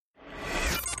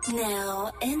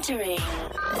Now entering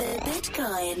the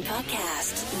Bitcoin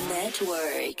Podcast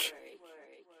Network.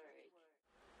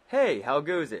 Hey, how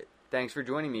goes it? Thanks for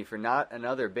joining me for not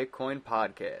another Bitcoin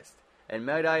podcast. And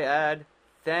might I add,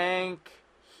 thank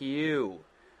you.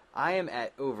 I am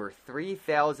at over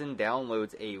 3,000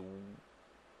 downloads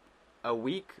a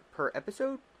week per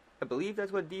episode. I believe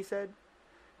that's what D said.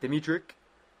 Dimitrik,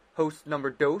 host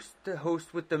number dos, the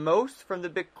host with the most from the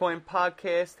Bitcoin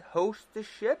podcast, host the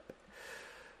ship.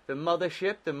 The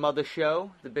mothership, the mother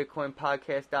show, the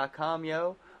BitcoinPodcast.com,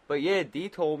 yo. But yeah, D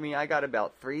told me I got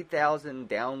about 3,000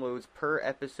 downloads per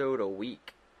episode a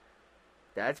week.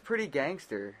 That's pretty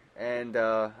gangster, and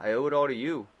I owe it all to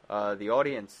you, the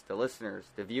audience, the listeners,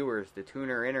 the viewers, the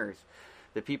tuner-inners,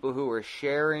 the people who are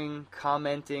sharing,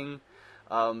 commenting.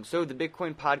 So the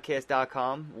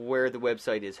BitcoinPodcast.com, where the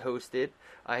website is hosted,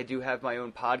 I do have my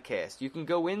own podcast. You can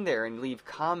go in there and leave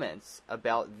comments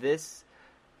about this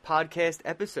podcast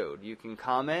episode. You can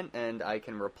comment and I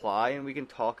can reply and we can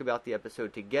talk about the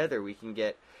episode together. We can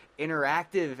get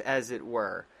interactive, as it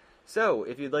were. So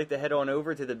if you'd like to head on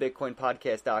over to the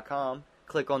BitcoinPodcast.com,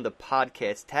 click on the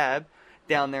podcast tab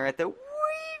down there at the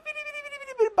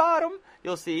bottom.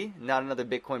 You'll see Not Another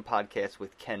Bitcoin Podcast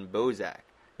with Ken Bozak.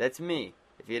 That's me,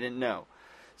 if you didn't know.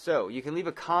 So you can leave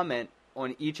a comment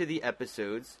on each of the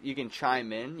episodes. You can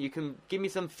chime in. You can give me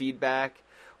some feedback,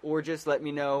 or just let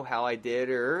me know how I did,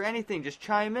 or anything. Just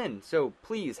chime in. So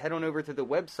please head on over to the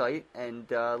website and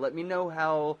let me know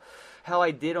how I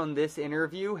did on this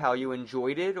interview, how you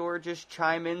enjoyed it, or just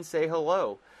chime in, say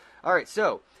hello. All right,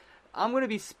 so I'm going to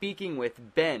be speaking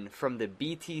with Ben from the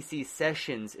BTC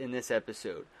Sessions in this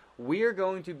episode. We are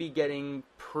going to be getting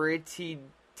pretty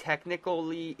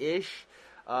technically-ish.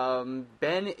 Ben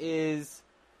is,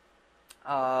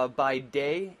 by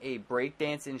day, a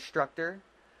breakdance instructor.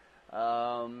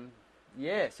 So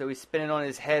he's spinning on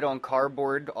his head on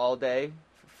cardboard all day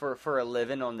for a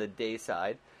living on the day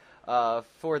side.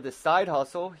 For the side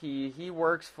hustle, he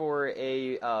works for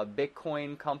a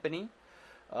Bitcoin company.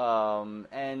 So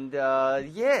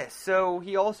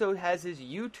he also has his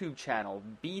YouTube channel,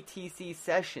 BTC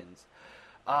Sessions.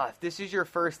 If this is your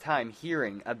first time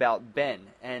hearing about Ben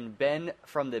and Ben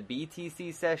from the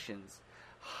BTC Sessions,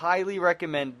 highly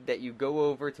recommend that you go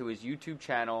over to his YouTube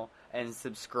channel and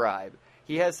subscribe.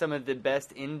 He has some of the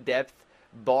best in-depth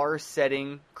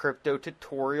bar-setting crypto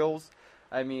tutorials.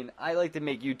 I mean, I like to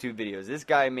make YouTube videos. This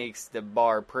guy makes the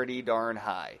bar pretty darn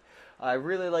high. I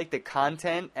really like the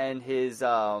content and his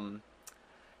style.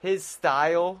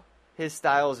 His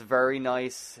style is very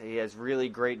nice. He has really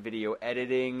great video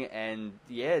editing, and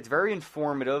yeah, it's very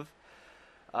informative.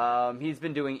 He's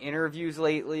been doing interviews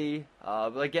lately.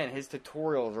 But again, his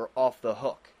tutorials are off the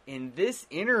hook. In this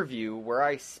interview where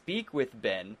I speak with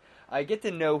Ben, I get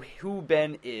to know who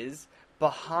Ben is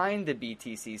behind the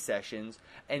BTC Sessions,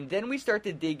 and then we start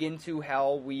to dig into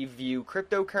how we view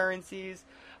cryptocurrencies,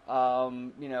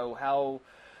 how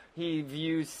he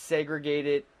views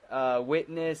segregated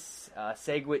witness,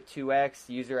 SegWit 2x,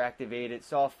 user-activated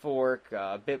soft fork,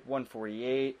 BIP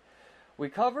 148. We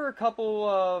cover a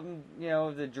couple,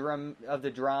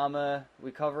 the drama.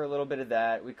 We cover a little bit of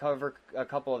that. We cover a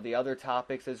couple of the other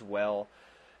topics as well.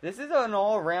 This is an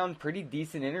all-around pretty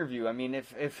decent interview. I mean,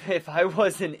 if I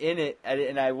wasn't in it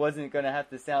and I wasn't going to have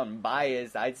to sound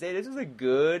biased, I'd say this was a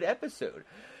good episode.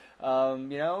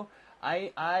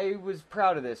 I was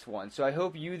proud of this one, so I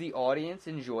hope you, the audience,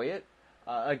 enjoy it.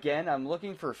 Again, I'm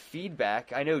looking for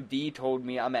feedback. I know D told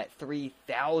me I'm at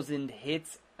 3,000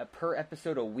 hits per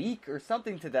episode a week or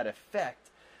something to that effect.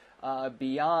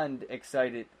 Beyond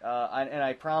excited, and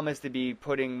I promise to be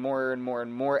putting more and more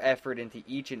and more effort into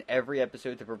each and every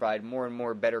episode to provide more and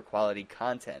more better quality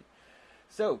content.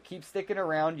 So keep sticking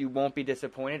around. You won't be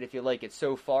disappointed. If you like it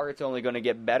so far, it's only going to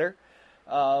get better.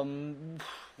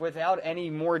 Without any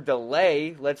more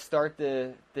delay, let's start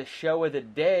the show of the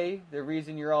day. The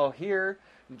reason you're all here.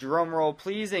 Drum roll,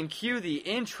 please, and cue the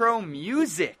intro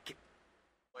music.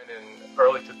 In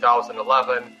early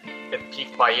 2011, it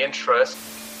piqued my interest.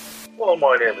 Well,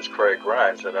 my name is Craig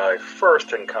Grant, and I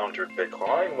first encountered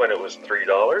Bitcoin when it was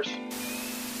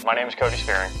 $3. My name is Cody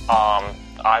Spearing.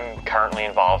 I'm currently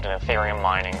involved in Ethereum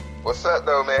mining. What's up,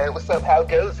 though, man? What's up? How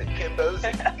goes it, Kim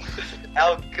Bozak?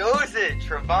 How goes it,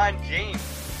 Trevon James?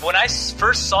 When I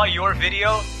first saw your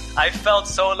video, I felt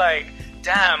so like,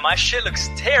 damn, my shit looks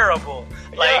terrible.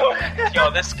 Like,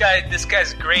 yo, this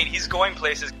guy's great. He's going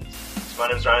places. My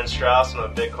name is Ryan Strauss. I'm a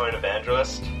Bitcoin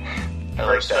evangelist.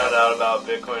 First found out about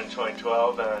Bitcoin in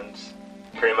 2012, and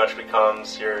pretty much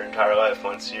becomes your entire life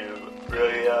once you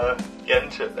really get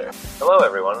into it there. Hello,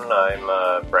 everyone.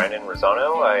 I'm Brandon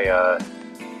Rosano.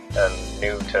 I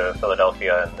new to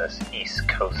Philadelphia and this East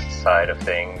Coast side of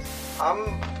things.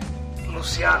 I'm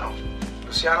Luciano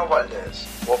Valdez.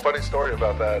 Well, funny story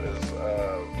about that is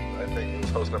I think it was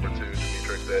host number 2,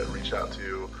 Demetric, that reached out to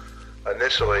you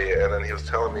initially, and then he was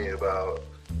telling me about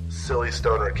Silly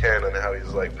Stoner Ken and how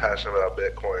he's like passionate about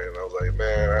Bitcoin, and I was like,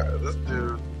 man, this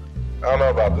dude, I don't know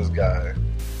about this guy.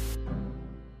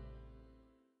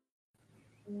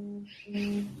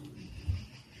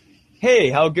 Hey,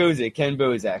 how goes it? Ken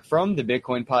Bozak from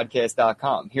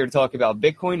thebitcoinpodcast.com, here to talk about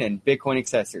Bitcoin and Bitcoin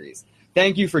accessories.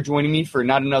 Thank you for joining me for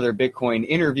Not Another Bitcoin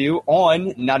interview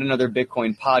on Not Another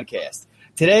Bitcoin podcast.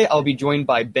 Today, I'll be joined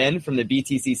by Ben from the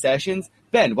BTC Sessions.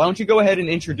 Ben, why don't you go ahead and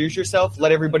introduce yourself,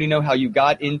 let everybody know how you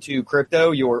got into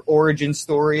crypto, your origin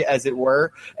story, as it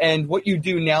were, and what you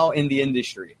do now in the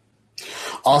industry.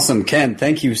 Awesome, Ken.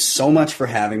 Thank you so much for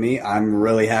having me. I'm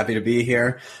really happy to be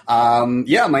here.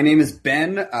 My name is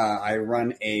Ben. I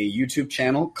run a YouTube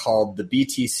channel called the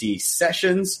BTC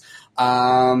Sessions.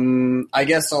 I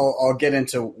guess I'll get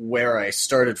into where I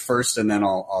started first, and then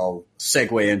I'll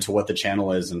segue into what the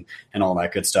channel is and all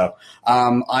that good stuff.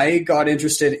 I got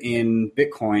interested in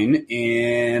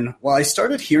Bitcoin I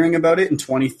started hearing about it in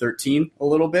 2013 a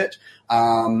little bit,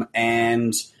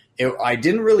 and I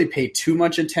didn't really pay too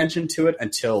much attention to it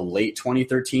until late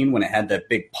 2013 when it had that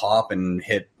big pop and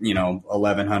hit, $1,100,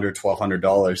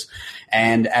 $1,200.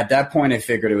 And at that point, I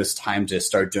figured it was time to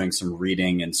start doing some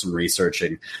reading and some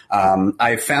researching.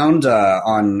 I found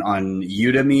on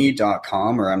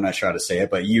udemy.com, or I'm not sure how to say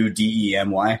it, but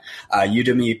UDEMY,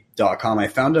 udemy.com, I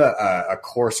found a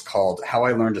course called How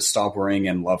I Learned to Stop Worrying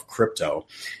and Love Crypto.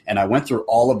 And I went through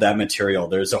all of that material.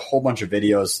 There's a whole bunch of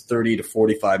videos, 30 to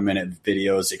 45-minute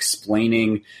videos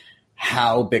explaining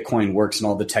how Bitcoin works and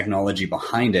all the technology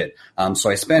behind it. So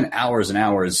I spent hours and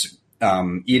hours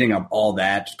eating up all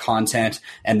that content,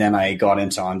 and then I got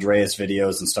into Andreas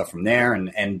videos and stuff from there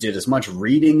and did as much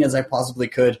reading as I possibly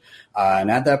could. And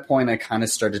at that point, I kind of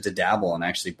started to dabble and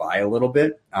actually buy a little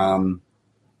bit.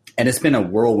 And it's been a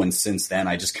whirlwind since then.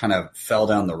 I just kind of fell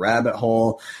down the rabbit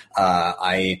hole.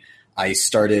 I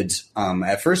started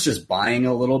at first just buying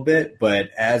a little bit, but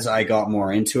as I got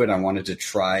more into it, I wanted to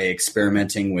try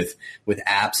experimenting with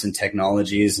apps and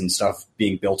technologies and stuff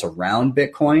being built around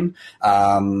Bitcoin.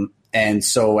 And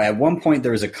so at one point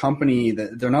there was a company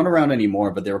that they're not around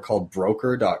anymore, but they were called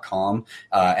broker.com.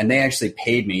 And they actually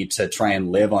paid me to try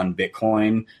and live on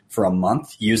Bitcoin for a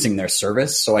month using their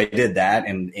service. So I did that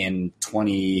in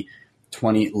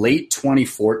late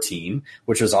 2014,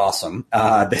 which was awesome.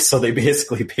 So they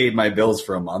basically paid my bills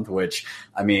for a month, which,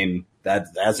 I mean,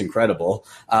 that's incredible.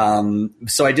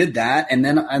 So I did that. And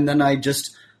then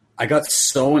I got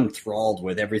so enthralled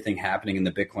with everything happening in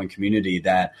the Bitcoin community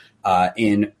that,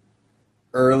 in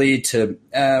early to,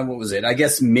 I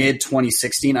guess mid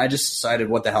 2016, I just decided,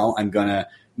 what the hell, I'm going to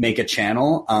make a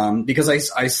channel. Because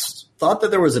I thought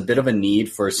that there was a bit of a need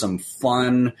for some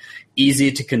fun,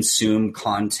 easy to consume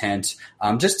content,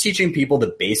 just teaching people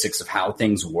the basics of how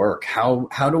things work.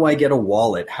 How do I get a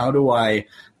wallet? How do I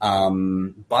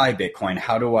buy Bitcoin?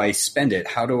 How do I spend it?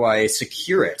 How do I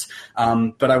secure it?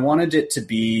 But I wanted it to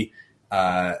be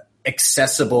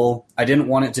accessible. I didn't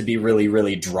want it to be really,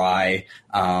 really dry.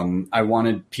 I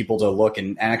wanted people to look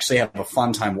and actually have a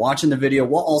fun time watching the video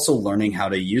while also learning how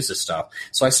to use the stuff.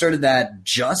 So I started that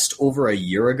just over a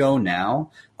year ago now.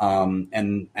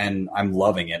 And I'm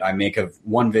loving it. I make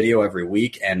one video every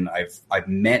week, and I've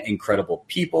met incredible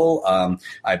people.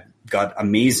 I've got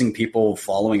amazing people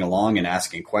following along and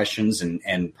asking questions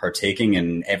and partaking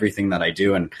in everything that I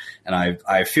do. And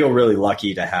I feel really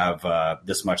lucky to have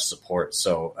this much support.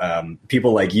 So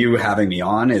people like you having me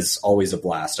on is always a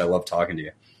blast. I love talking to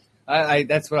you.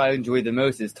 That's what I enjoy the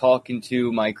most, is talking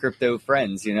to my crypto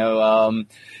friends.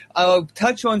 I'll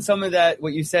touch on some of that,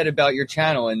 what you said about your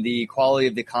channel and the quality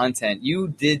of the content. You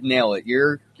did nail it.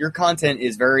 Your content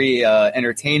is very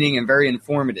entertaining and very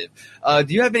informative.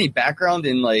 Do you have any background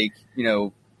in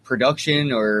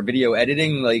production or video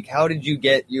editing? Like, how did you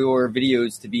get your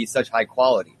videos to be such high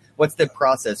quality? What's the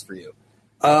process for you?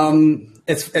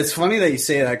 It's funny that you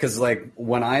say that, because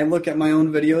when I look at my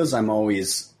own videos,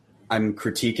 I'm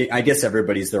critiquing. I guess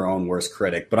everybody's their own worst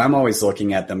critic, but I'm always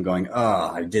looking at them going,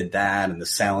 oh, I did that and the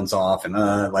sound's off and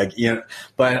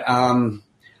but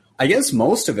I guess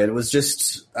most of it was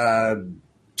just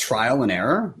trial and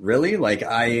error, really.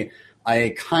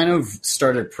 I kind of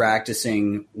started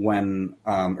practicing when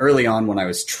early on when I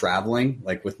was traveling,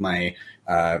 with my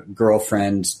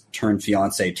girlfriend turned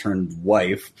fiance turned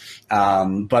wife.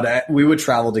 But we would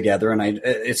travel together, and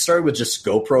it started with just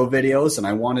GoPro videos, and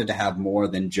I wanted to have more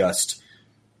than just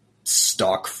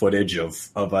stock footage of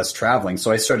us traveling.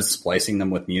 So I started splicing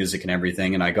them with music and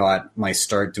everything, and I got my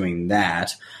start doing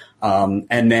that.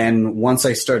 And then once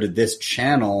I started this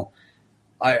channel,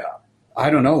 I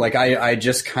don't know, like I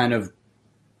just kind of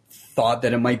thought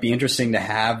that it might be interesting to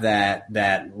have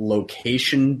that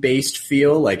location based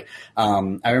feel. Like,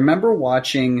 I remember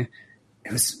watching,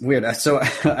 it was weird. So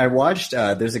I watched,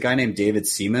 there's a guy named David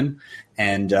Seaman,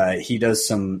 and he does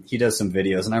some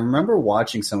videos, and I remember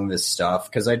watching some of his stuff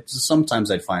because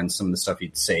sometimes I'd find some of the stuff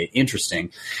he'd say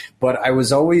interesting, but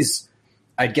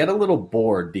I'd get a little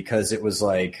bored because it was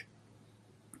like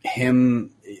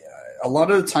him a lot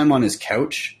of the time on his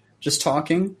couch just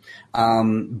talking.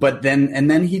 But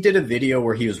then he did a video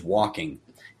where he was walking,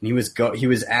 and he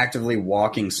was actively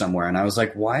walking somewhere, and I was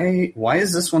like, why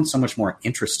is this one so much more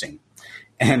interesting?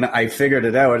 And I figured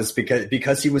it out. It's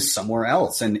because he was somewhere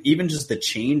else. And even just the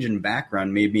change in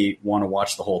background made me want to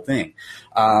watch the whole thing.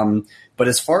 But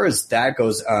as far as that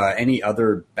goes, any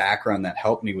other background that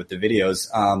helped me with the videos,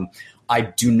 I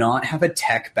do not have a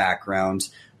tech background.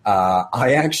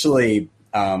 I actually,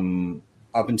 up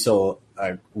until,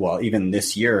 even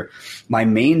this year, my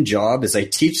main job is I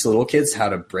teach little kids how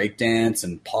to break dance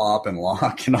and pop and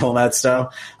lock and all that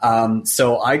stuff.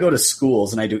 So I go to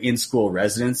schools and I do in-school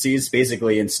residencies.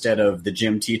 Basically, instead of the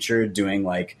gym teacher doing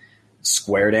like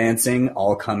square dancing,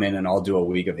 I'll come in and I'll do a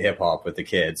week of hip hop with the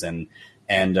kids.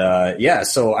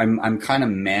 So I'm kind of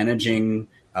managing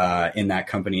in that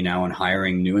company now and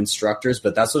hiring new instructors,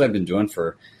 but that's what I've been doing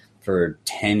for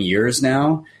 10 years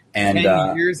now. And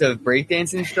 10 years of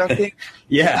breakdance instructing?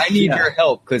 Yeah. I need your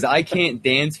help because I can't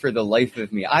dance for the life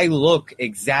of me. I look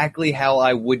exactly how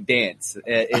I would dance.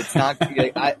 It's not,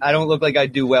 I don't look like I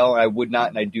do well, I would not,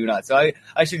 and I do not. So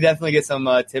I should definitely get some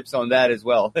tips on that as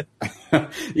well.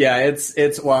 Yeah,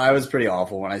 I was pretty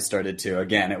awful when I started too.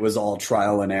 Again, it was all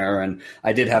trial and error, and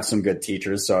I did have some good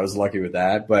teachers, so I was lucky with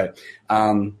that. But, I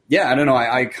don't know.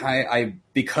 I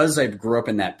because I grew up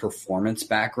in that performance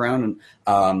background,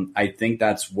 I think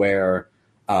that's where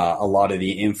a lot of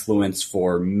the influence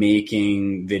for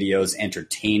making videos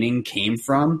entertaining came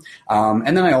from.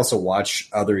 And then I also watch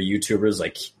other YouTubers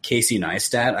like Casey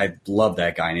Neistat. I love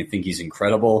that guy, and I think he's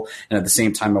incredible. And at the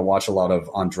same time, I watch a lot of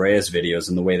Andrea's videos,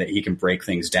 and the way that he can break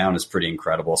things down is pretty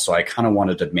incredible. So I kind of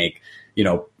wanted to make,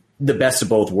 the best of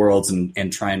both worlds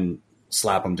and try and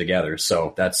slap them together.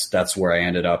 So that's where I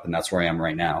ended up, and that's where I am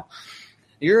right now.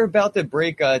 You're about to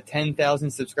break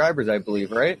 10,000 subscribers, I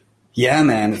believe, right? Yeah,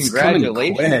 man. It's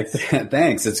Congratulations. Coming quick.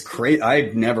 Thanks. It's great. I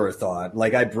never thought.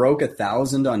 Like, I broke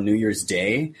 1,000 on New Year's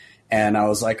Day, and I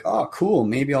was like, oh, cool.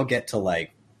 Maybe I'll get to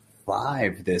like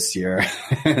 5 this year.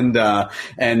 and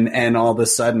all of a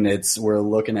sudden we're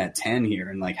looking at 10 here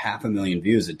and like 500,000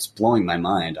 views. It's blowing my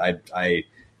mind. I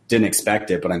didn't expect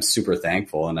it, but I'm super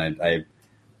thankful. And I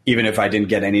even if I didn't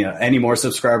get any more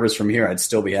subscribers from here, I'd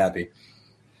still be happy.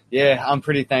 Yeah, I'm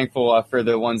pretty thankful for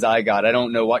the ones I got. I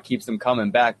don't know what keeps them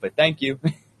coming back, but thank you.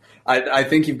 I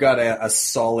think you've got a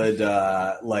solid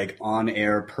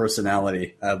on-air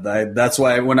personality. That's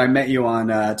why when I met you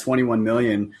on 21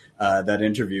 Million, that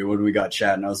interview when we got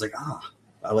chatting, I was like,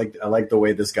 I like the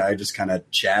way this guy just kind of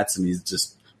chats, and he's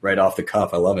just right off the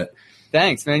cuff. I love it.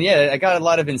 Thanks, man. Yeah, I got a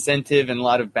lot of incentive and a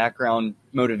lot of background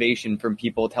motivation from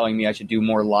people telling me I should do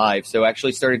more live. So I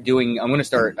actually started doing,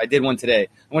 I did one today.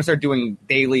 I want to start doing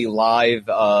daily live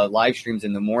streams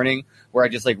in the morning where I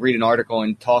just like read an article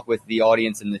and talk with the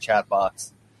audience in the chat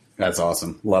box. That's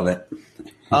awesome. Love it.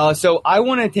 So I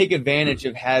want to take advantage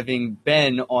of having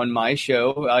Ben on my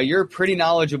show. You're a pretty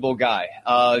knowledgeable guy.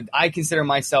 I consider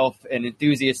myself an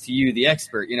enthusiast to you, the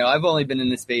expert. I've only been in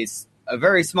this space a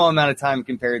very small amount of time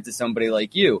compared to somebody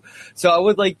like you. So I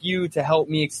would like you to help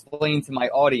me explain to my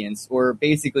audience, or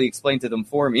basically explain to them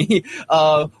for me,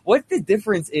 what the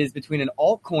difference is between an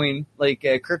altcoin, like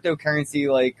a cryptocurrency,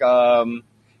 like,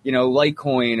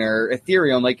 Litecoin or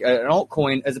Ethereum, like an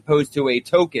altcoin, as opposed to a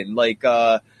token, like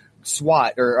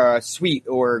SWAT or Sweet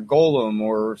or Golem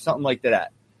or something like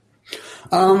that.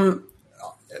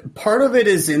 Part of it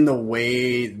is in the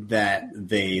way that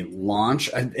they launch.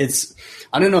 I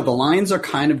don't know, the lines are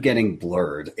kind of getting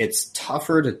blurred. It's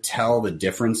tougher to tell the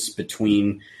difference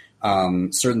between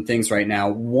certain things right now.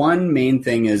 One main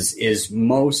thing is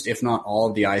most, if not all,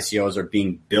 of the ICOs are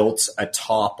being built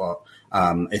atop of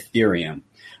Ethereum.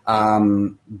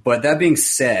 But that being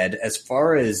said, as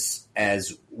far as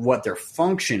what their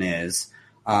function is,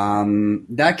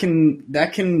 that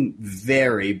can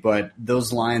vary, but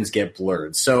those lines get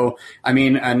blurred. So, I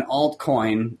mean, an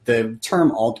altcoin, the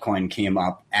term altcoin came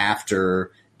up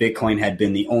after Bitcoin had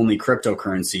been the only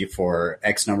cryptocurrency for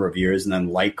X number of years, and then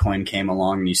Litecoin came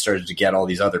along and you started to get all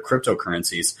these other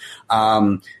cryptocurrencies.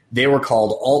 They were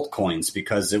called altcoins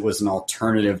because it was an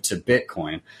alternative to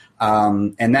Bitcoin.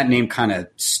 And that name kind of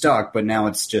stuck, but now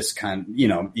it's just kind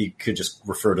of, you could just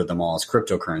refer to them all as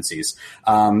cryptocurrencies.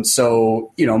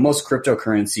 So, most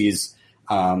cryptocurrencies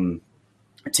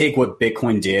take what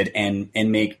Bitcoin did and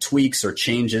make tweaks or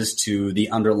changes to the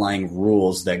underlying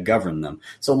rules that govern them.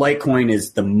 So Litecoin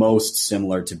is the most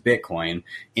similar to Bitcoin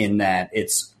in that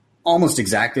it's almost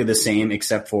exactly the same,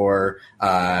 except for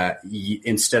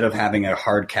instead of having a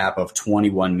hard cap of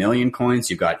 21 million coins,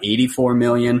 you've got 84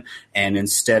 million. And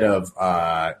instead of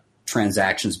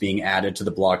transactions being added to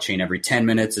the blockchain every 10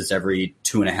 minutes, it's every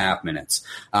 2.5 minutes.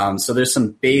 So there's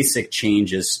some basic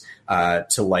changes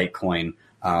to Litecoin.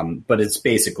 But it's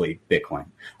basically Bitcoin.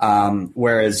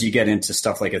 Whereas you get into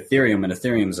stuff like Ethereum, and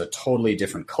Ethereum is a totally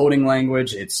different coding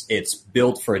language. It's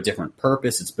built for a different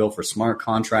purpose. It's built for smart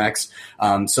contracts.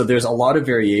 So there's a lot of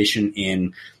variation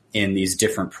in these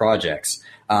different projects.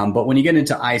 But when you get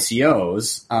into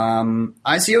ICOs,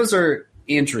 ICOs are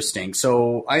interesting.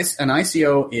 So an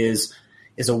ICO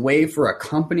is a way for a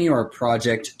company or a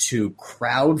project to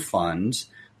crowdfund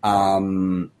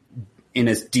in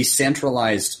a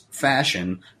decentralized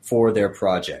fashion for their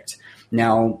project.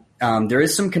 Now, there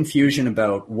is some confusion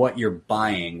about what you're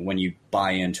buying when you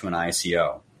buy into an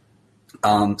ICO.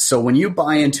 So when you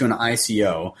buy into an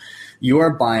ICO, you are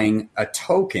buying a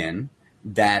token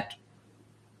that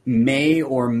may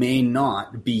or may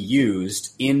not be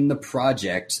used in the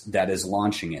project that is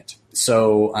launching it.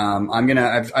 So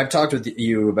I've talked with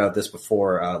you about this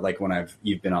before, like when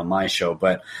you've been on my show,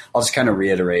 but I'll just kind of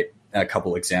reiterate a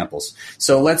couple examples.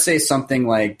 So let's say something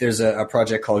like there's a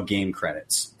project called Game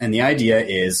Credits, and the idea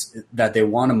is that they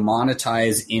want to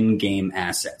monetize in-game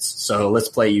assets. So let's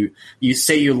play you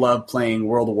say you love playing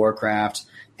World of Warcraft,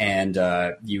 and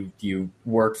you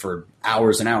work for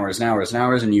hours and hours and hours and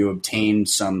hours, and you obtain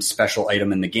some special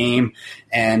item in the game,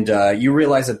 and you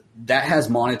realize that has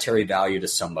monetary value to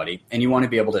somebody, and you want to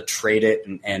be able to trade it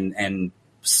and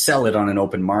sell it on an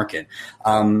open market.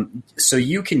 So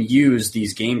you can use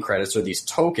these game credits or these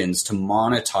tokens to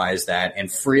monetize that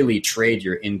and freely trade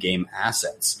your in-game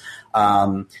assets.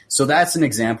 So that's an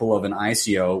example of an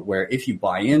ICO where if you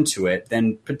buy into it,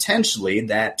 then potentially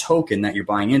that token that you're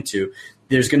buying into,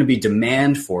 there's going to be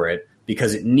demand for it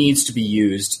because it needs to be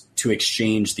used to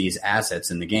exchange these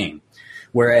assets in the game.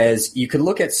 Whereas you could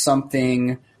look at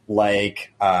something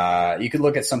like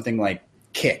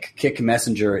Kick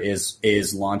Messenger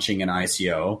is launching an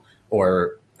ICO,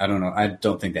 or I don't know, I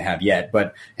don't think they have yet.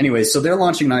 But anyways, so they're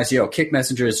launching an ICO. Kick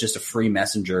Messenger is just a free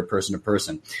messenger person to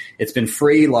person. It's been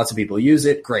free. Lots of people use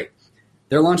it. Great.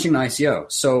 They're launching an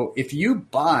ICO. So if you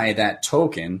buy that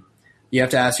token, you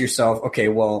have to ask yourself, okay,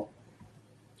 well,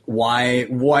 why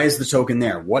is the token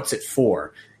there? What's it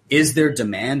for? Is there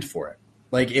demand for it?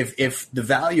 Like if the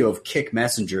value of Kick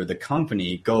Messenger, the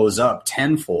company, goes up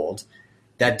tenfold,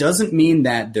 that doesn't mean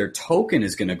that their token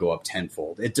is going to go up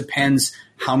tenfold. It depends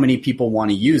how many people want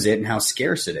to use it and how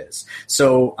scarce it is.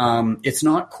 So it's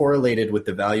not correlated with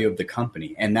the value of the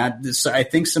company. And I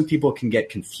think some people can get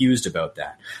confused about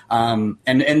that.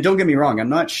 And don't get me wrong, I'm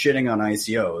not shitting on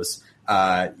ICOs,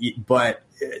 but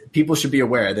people should be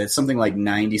aware that something like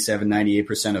 97,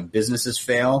 98% of businesses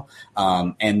fail.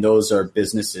 And those are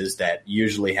businesses that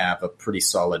usually have a pretty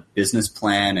solid business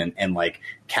plan and like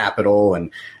capital.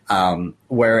 And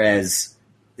whereas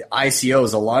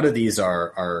ICOs, a lot of these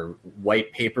are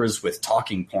white papers with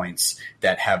talking points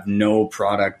that have no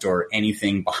product or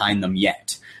anything behind them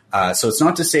yet. So it's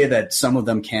not to say that some of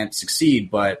them can't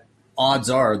succeed, but odds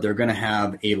are they're going to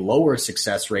have a lower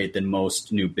success rate than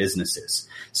most new businesses.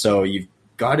 So you've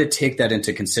got to take that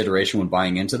into consideration when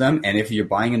buying into them. And if you're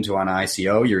buying into an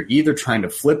ICO, you're either trying to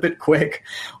flip it quick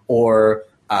or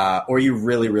you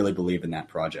really, really believe in that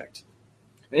project.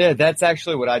 Yeah, that's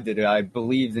actually what I did. I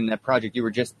believed in that project. You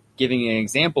were just giving an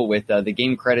example with the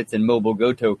game credits and mobile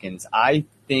Go tokens. I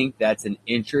think that's an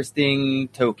interesting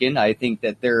token. I think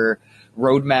that their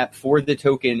roadmap for the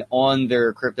token on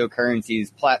their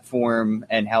cryptocurrencies platform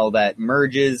and how that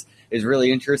merges is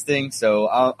really interesting. So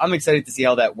I'm excited to see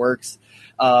how that works.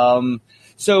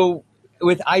 So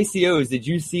with ICOs, did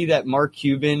you see that Mark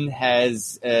Cuban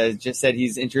has just said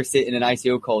he's interested in an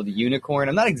ICO called Unicorn?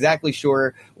 I'm not exactly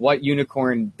sure what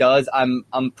Unicorn does.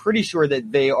 I'm pretty sure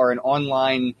that they are an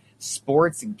online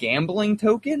sports gambling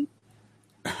token.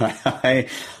 The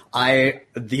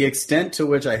extent to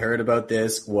which I heard about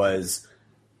this was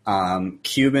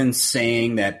Cuban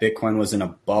saying that Bitcoin was in a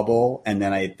bubble, and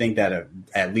then I think that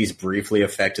at least briefly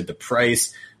affected the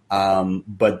price.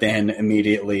 But then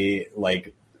immediately,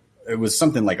 like it was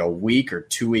something like a week or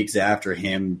 2 weeks after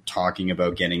him talking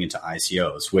about getting into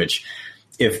ICOs, which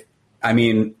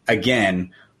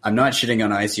again, I'm not shitting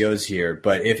on ICOs here,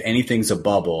 but if anything's a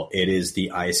bubble, it is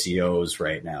the ICOs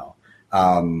right now.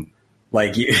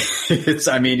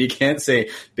 You can't say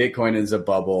Bitcoin is a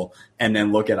bubble and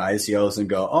then look at ICOs and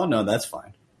go, oh no, that's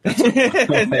fine. I feel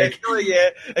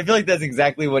like that's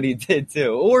exactly what he did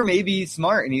too. Or maybe he's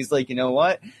smart and he's like, you know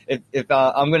what? If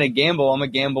I'm going to gamble, I'm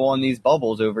going to gamble on these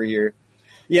bubbles over here.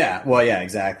 Yeah, well, yeah,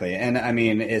 exactly. And I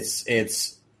mean,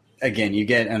 it's again, you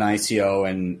get an ICO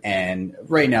and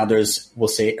right now there's, we'll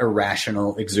say,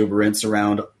 irrational exuberance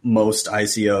around most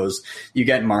ICOs. You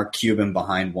get Mark Cuban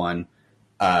behind one.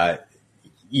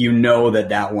 You know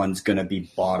that one's going to be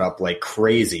bought up like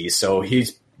crazy. So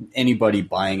anybody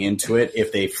buying into it,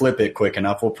 if they flip it quick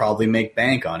enough, will probably make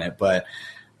bank on it. But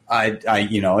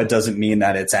it doesn't mean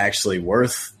that it's actually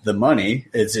worth the money.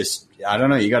 It's just, I don't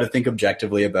know. You got to think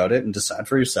objectively about it and decide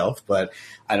for yourself. But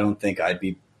I don't think I'd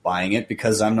be buying it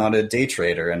because I'm not a day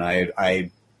trader, and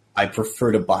I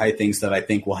prefer to buy things that I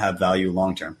think will have value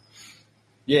long term.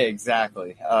 Yeah,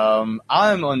 exactly. I'm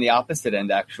on the opposite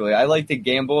end, actually. I like to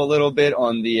gamble a little bit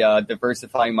on the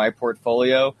diversifying my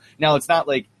portfolio. Now, it's not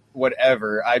like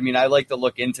whatever. I mean, I like to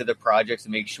look into the projects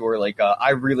and make sure,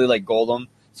 I really like Golem.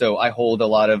 So I hold a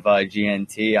lot of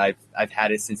GNT. I've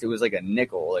had it since it was like a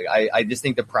nickel. I just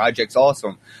think the project's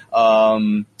awesome.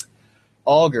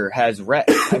 Augur has Rep.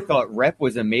 I thought Rep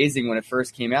was amazing when it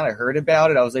first came out. I heard about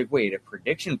it. I was like, wait, a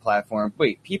prediction platform?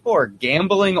 Wait, people are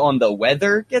gambling on the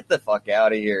weather? Get the fuck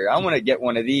out of here. I want to get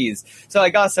one of these. So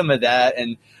I got some of that,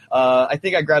 and I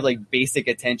think I grabbed basic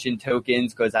attention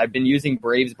tokens because I've been using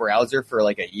Brave's browser for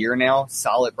a year now,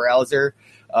 solid browser.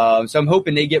 So I'm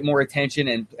hoping they get more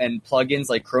attention and plugins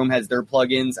like Chrome has their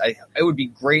plugins. It would be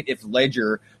great if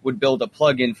Ledger would build a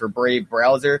plugin for Brave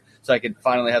browser so I could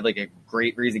finally have a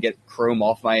great reason to get Chrome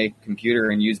off my computer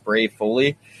and use Brave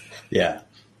fully. Yeah,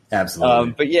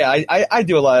 absolutely. But yeah, I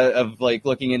do a lot of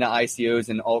looking into ICOs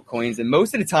and altcoins, and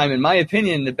most of the time, in my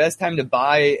opinion, the best time to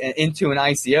buy into an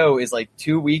ICO is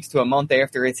 2 weeks to a month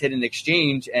after it's hit an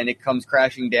exchange and it comes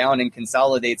crashing down and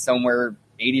consolidates somewhere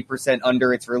 80%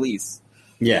 under its release.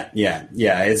 Yeah.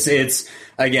 It's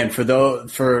again,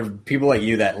 for people like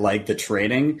you that like the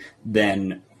trading,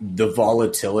 then the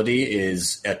volatility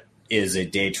is a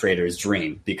day trader's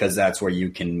dream, because that's where you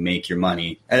can make your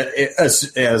money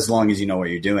as long as you know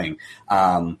what you're doing.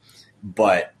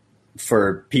 But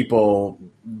for people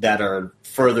that are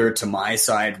further to my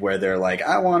side, where they're like,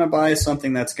 I want to buy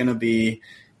something that's going to be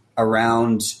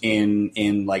around in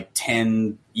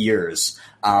 10 years,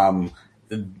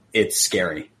 it's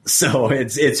scary. So it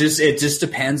just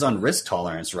depends on risk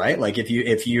tolerance, right?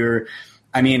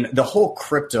 The whole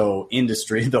crypto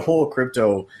industry, the whole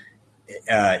crypto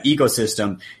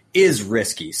ecosystem is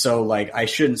risky. So I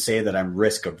shouldn't say that I'm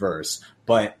risk averse,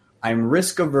 but I'm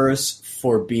risk averse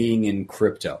for being in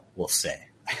crypto, we'll say.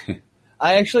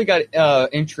 I actually got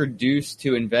introduced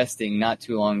to investing not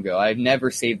too long ago. I've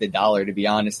never saved $1, to be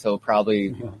honest, till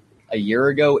probably a year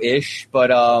ago-ish.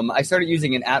 But I started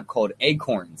using an app called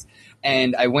Acorns.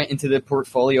 And I went into the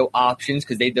portfolio options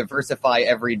because they diversify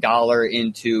every dollar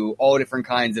into all different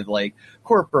kinds of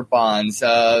corporate bonds,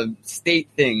 state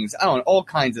things, all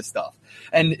kinds of stuff.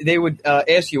 And they would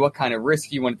ask you what kind of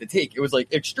risk you wanted to take. It was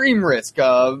extreme risk,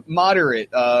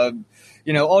 moderate,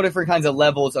 all different kinds of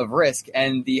levels of risk.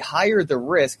 And the higher the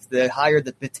risk, the higher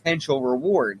the potential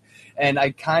reward. And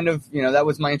I kind of, that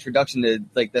was my introduction to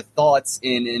the thoughts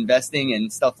in investing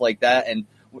and stuff like that. And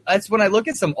that's when I look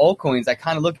at some altcoins, I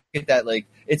kind of look at that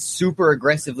it's super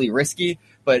aggressively risky,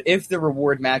 but if the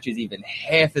reward matches even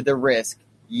half of the risk,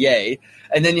 yay.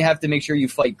 And then you have to make sure you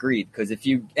fight greed, because if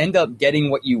you end up getting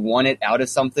what you wanted out of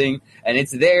something and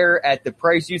it's there at the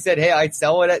price you said, hey, I'd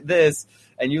sell it at this,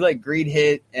 and you let greed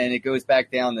hit and it goes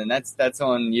back down, then that's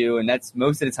on you, and that's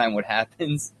most of the time what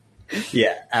happens.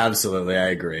 Yeah, absolutely. I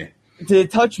agree. To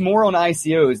touch more on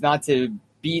ICOs, not to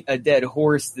beat a dead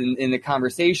horse in the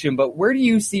conversation, but where do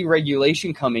you see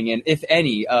regulation coming in, if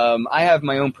any? I have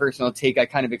my own personal take. I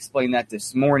kind of explained that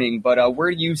this morning, but where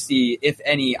do you see, if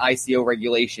any, ICO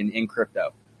regulation in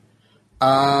crypto?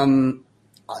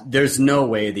 There's no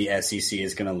way the SEC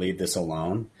is going to leave this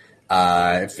alone.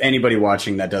 If anybody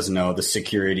watching that doesn't know, the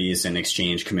Securities and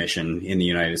Exchange Commission in the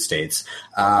United States,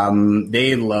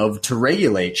 they love to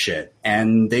regulate shit,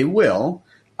 and they will.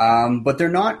 But they're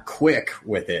not quick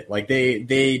with it.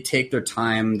 They take their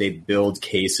time, they build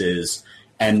cases,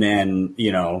 and then,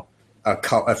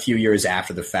 a few years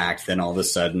after the fact, then all of a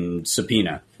sudden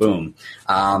subpoena, boom.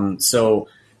 So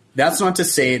that's not to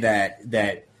say that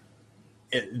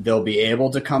they'll be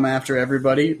able to come after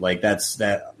everybody.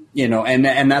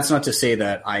 and that's not to say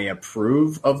that I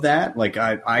approve of that. Like,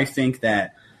 I think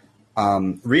that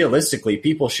realistically,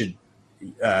 people should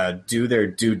do their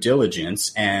due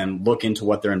diligence and look into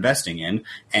what they're investing in.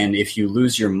 And if you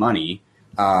lose your money,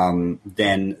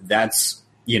 then that's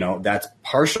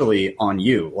partially on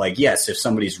you. Like, yes, if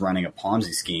somebody's running a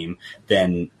Ponzi scheme,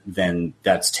 then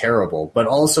that's terrible. But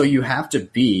also you have to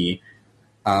be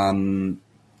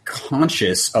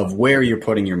conscious of where you're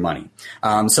putting your money.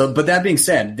 But that being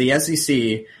said, the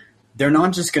SEC, they're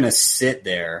not just going to sit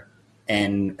there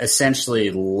and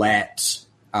essentially let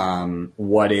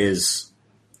what is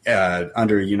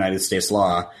under United States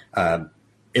law,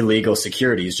 illegal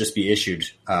securities just be issued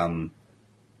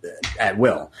at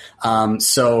will.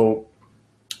 So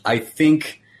I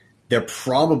think they're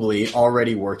probably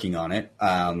already working on it.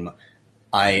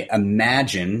 I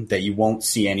imagine that you won't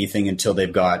see anything until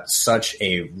they've got such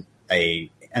an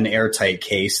airtight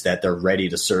case that they're ready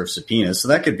to serve subpoenas. So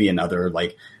that could be another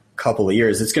couple of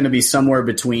years. It's going to be somewhere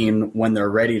between when they're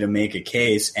ready to make a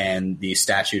case and the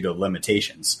statute of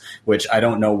limitations, which I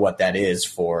don't know what that is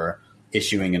for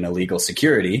issuing an illegal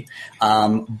security.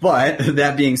 But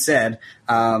that being said,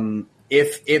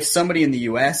 if somebody in the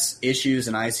U.S. issues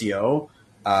an ICO,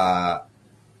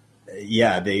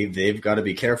 they've got to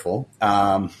be careful.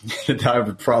 I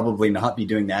would probably not be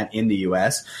doing that in the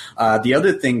U.S. The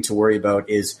other thing to worry about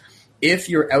is if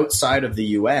you're outside of the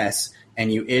U.S.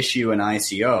 and you issue an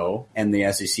ICO and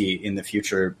the SEC in the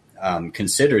future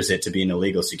considers it to be an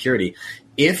illegal security,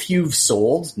 if you've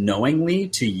sold knowingly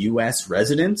to U.S.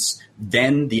 residents,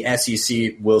 then the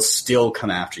SEC will still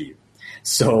come after you.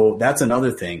 So that's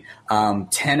another thing.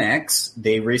 10X,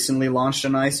 they recently launched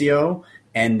an ICO,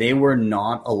 and they were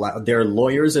not allowed. Their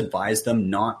lawyers advised them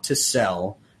not to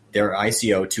sell their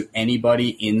ICO to anybody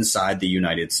inside the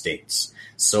United States.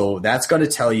 So that's got to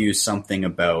tell you something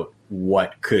about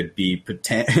what could be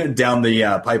down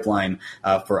the pipeline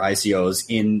for ICOs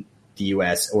in the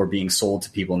U.S. or being sold to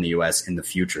people in the U.S. in the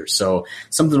future. So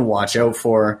something to watch out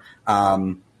for.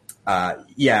 I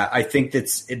think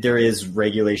there is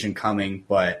regulation coming,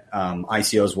 but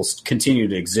ICOs will continue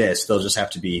to exist. They'll just have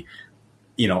to be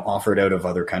offered out of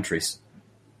other countries.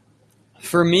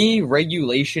 For me,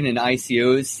 regulation in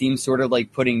ICOs seems sort of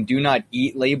like putting do not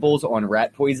eat labels on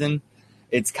rat poison.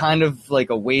 It's kind of like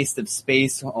a waste of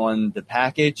space on the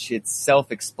package. It's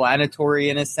self-explanatory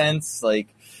in a sense.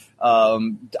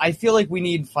 I feel like we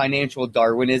need financial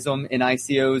Darwinism in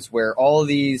ICOs, where all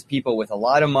these people with a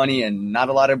lot of money and not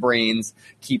a lot of brains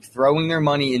keep throwing their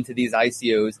money into these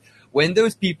ICOs. When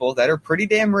those people that are pretty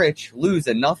damn rich lose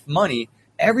enough money,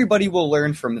 everybody will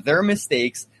learn from their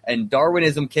mistakes, and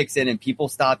Darwinism kicks in and people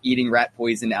stop eating rat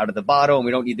poison out of the bottle, and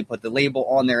we don't need to put the label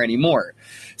on there anymore.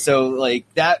 So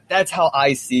that's how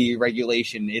I see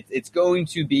regulation. It's going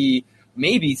to be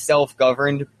maybe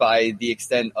self-governed by the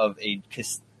extent of a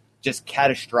just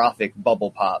catastrophic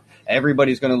bubble pop.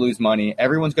 Everybody's going to lose money.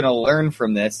 Everyone's going to learn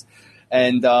from this.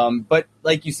 And, but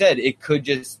like you said, it could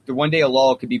just, one day a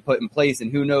law could be put in place, and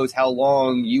who knows how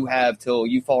long you have till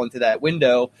you fall into that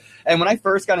window. And when I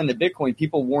first got into Bitcoin,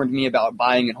 people warned me about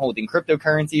buying and holding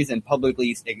cryptocurrencies and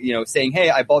publicly, saying, hey,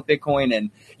 I bought Bitcoin,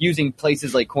 and using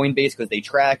places like Coinbase because they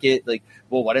track it.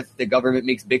 Well, what if the government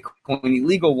makes Bitcoin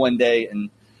illegal one day? And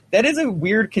that is a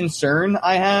weird concern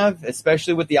I have,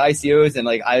 especially with the ICOs. And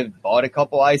I've bought a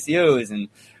couple ICOs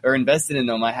or invested in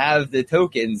them. I have the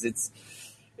tokens.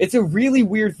 It's a really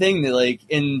weird thing that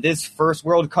in this first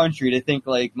world country to think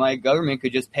my government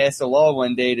could just pass a law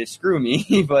one day to screw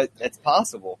me, but that's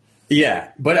possible.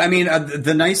 Yeah. But I mean,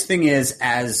 the nice thing is,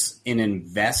 as an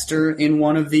investor in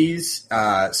one of these,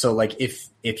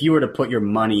 if you were to put your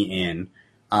money in,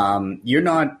 you're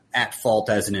not at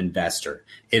fault as an investor.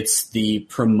 It's the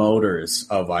promoters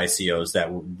of ICOs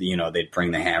that, they'd bring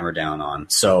the hammer down on.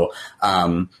 So,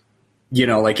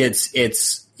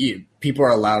 people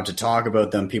are allowed to talk about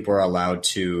them. People are allowed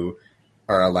to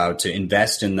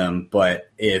invest in them. But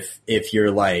if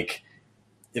you're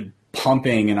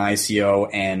pumping an ICO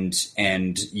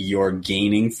and you're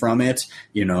gaining from it,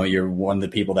 you're one of the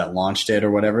people that launched it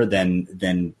or whatever,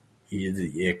 then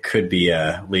it could be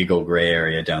a legal gray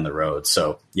area down the road.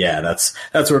 So yeah, that's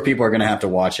where people are going to have to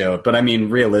watch out. But I mean,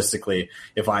 realistically,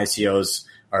 if ICOs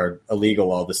are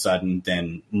illegal all of a sudden,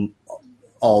 then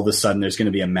all of a sudden there's going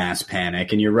to be a mass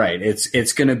panic. And you're right.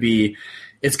 It's going to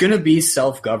be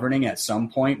self-governing at some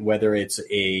point, whether it's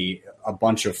a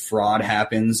bunch of fraud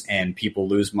happens and people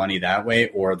lose money that way,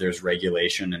 or there's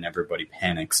regulation and everybody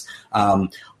panics.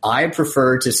 I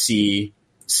prefer to see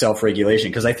self-regulation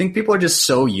because I think people are just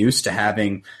so used to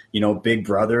having, Big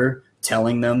Brother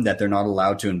telling them that they're not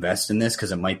allowed to invest in this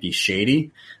because it might be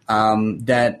shady,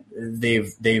 that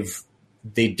they've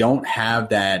they don't have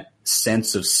that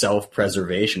sense of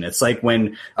self-preservation. It's like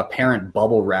when a parent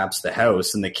bubble wraps the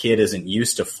house and the kid isn't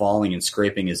used to falling and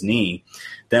scraping his knee,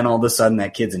 then all of a sudden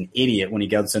that kid's an idiot when he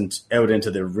gets out into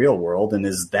the real world and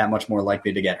is that much more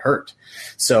likely to get hurt.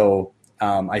 So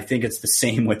I think it's the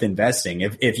same with investing.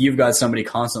 If you've got somebody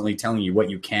constantly telling you what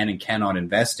you can and cannot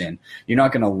invest in, you're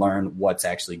not going to learn what's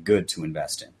actually good to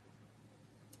invest in.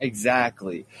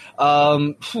 Exactly.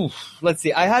 Let's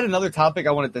see. I had another topic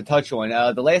I wanted to touch on.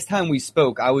 The last time we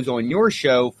spoke, I was on your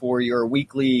show for your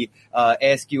weekly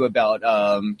Ask You About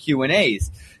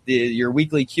Q&As, your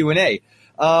weekly Q&A.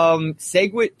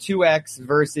 Segwit 2X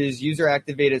versus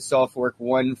user-activated software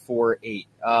 148.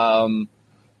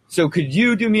 So could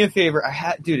you do me a favor?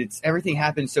 Dude, everything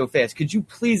happened so fast. Could you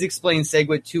please explain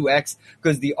Segwit 2X?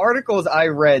 Because the articles I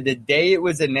read the day it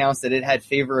was announced that it had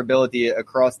favorability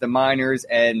across the miners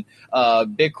and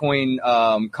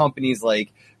Bitcoin companies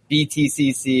like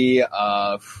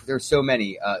BTCC. There's so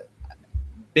many.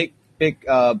 Big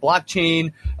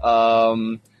blockchain.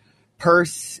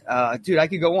 Purse, dude, I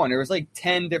could go on. There was like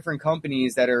 10 different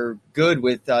companies that are good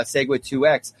with Segwit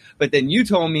 2X, but then you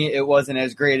told me it wasn't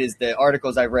as great as the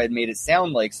articles I read made it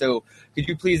sound like. So could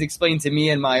you please explain to me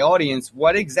and my audience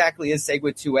what exactly is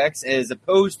Segwit 2X as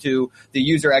opposed to the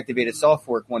user-activated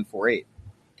software 148?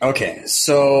 Okay,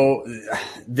 so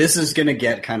this is going to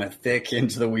get kind of thick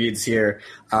into the weeds here,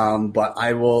 but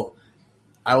I will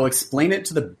explain it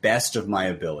to the best of my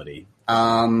ability.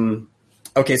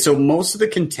 Okay, so most of the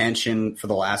contention for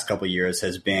the last couple of years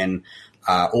has been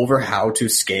over how to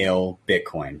scale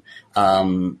Bitcoin.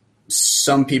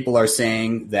 Some people are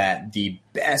saying that the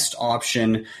best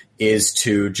option is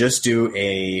to just do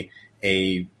a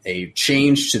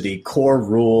change to the core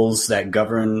rules that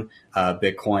govern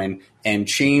Bitcoin and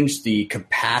change the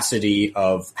capacity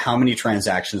of how many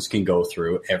transactions can go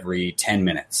through every 10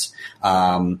 minutes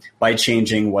by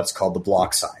changing what's called the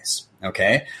block size.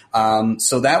 Okay.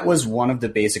 So that was one of the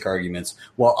basic arguments.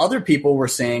 While other people were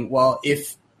saying, well,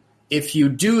 if you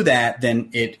do that, then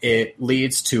it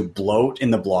leads to bloat in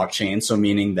the blockchain. So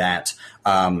meaning that,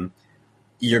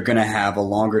 you're going to have a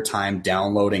longer time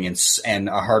downloading and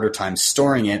a harder time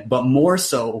storing it, but more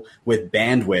so with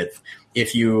bandwidth.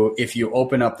 If you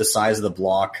open up the size of the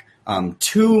block,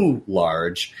 too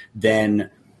large,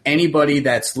 then anybody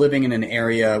that's living in an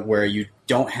area where you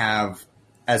don't have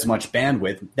as much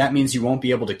bandwidth, that means you won't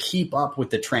be able to keep up with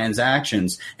the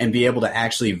transactions and be able to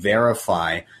actually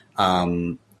verify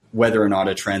whether or not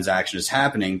a transaction is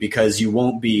happening, because you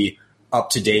won't be up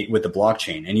to date with the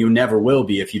blockchain, and you never will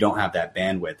be if you don't have that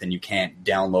bandwidth and you can't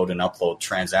download and upload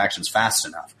transactions fast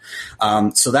enough.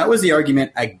 So that was the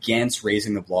argument against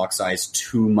raising the block size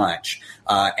too much.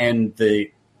 And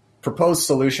the proposed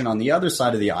solution on the other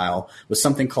side of the aisle was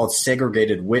something called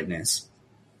segregated witness,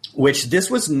 which this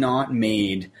was not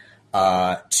made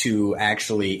to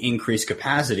actually increase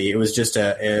capacity. It was just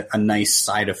a nice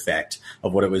side effect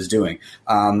of what it was doing.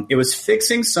 It was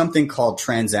fixing something called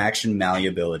transaction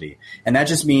malleability. And that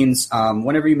just means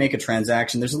whenever you make a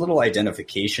transaction, there's a little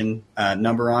identification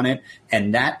number on it,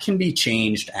 and that can be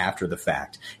changed after the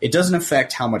fact. It doesn't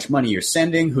affect how much money you're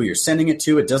sending, who you're sending it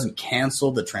to. It doesn't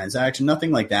cancel the transaction,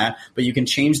 nothing like that, but you can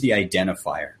change the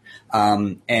identifier.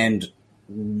 And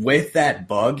with that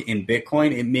bug in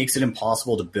Bitcoin, it makes it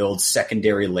impossible to build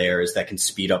secondary layers that can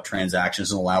speed up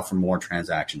transactions and allow for more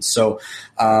transactions. So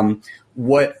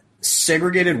what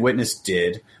segregated witness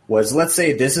did was, let's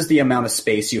say this is the amount of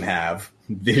space you have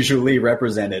visually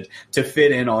represented to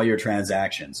fit in all your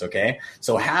transactions, okay?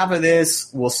 So half of this,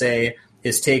 we'll say,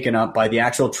 is taken up by the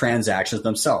actual transactions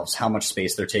themselves, how much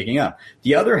space they're taking up.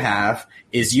 The other half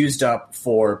is used up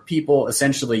for people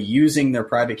essentially using their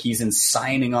private keys and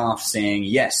signing off saying,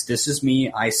 yes, this is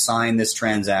me, I signed this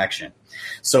transaction.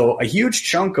 So a huge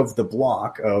chunk of the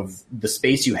block of the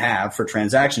space you have for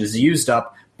transactions is used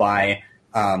up by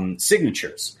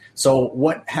signatures. So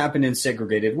what happened in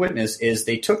segregated witness is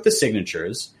they took the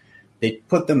signatures, they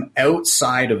put them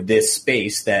outside of this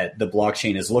space that the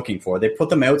blockchain is looking for. They put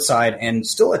them outside and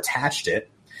still attached it,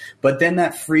 but then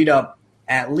that freed up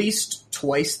at least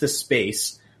twice the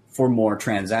space for more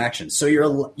transactions. So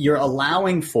you're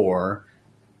allowing for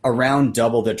around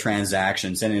double the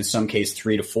transactions, and in some case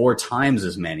 3 to 4 times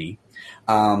as many,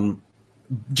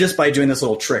 just by doing this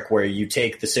little trick where you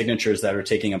take the signatures that are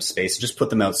taking up space, just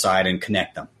put them outside and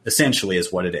connect them, essentially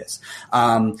is what it is.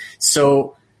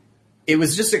 So it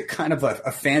was just a kind of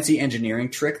a fancy engineering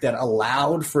trick that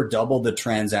allowed for double the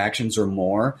transactions or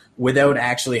more without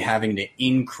actually having to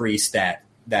increase that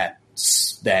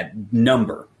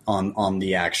number on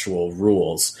the actual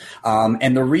rules.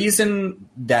 And the reason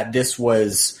that this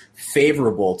was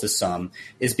favorable to some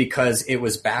is because it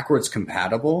was backwards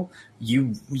compatible.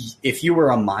 If you were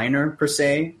a miner per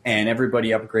se, and everybody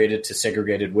upgraded to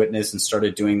segregated witness and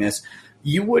started doing this,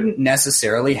 you wouldn't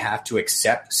necessarily have to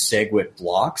accept SegWit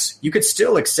blocks. You could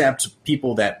still accept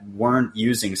people that weren't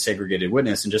using segregated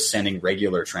witness and just sending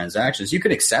regular transactions. You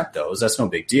could accept those. That's no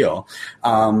big deal.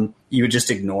 You would just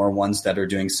ignore ones that are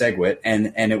doing SegWit,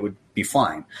 and it would be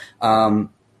fine.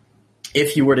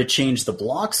 If you were to change the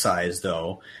block size,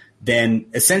 though, then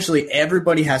essentially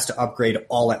everybody has to upgrade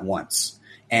all at once.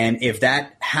 And if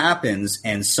that happens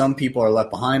and some people are left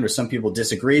behind or some people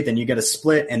disagree, then you get a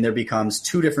split and there becomes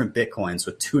two different Bitcoins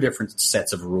with two different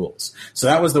sets of rules. So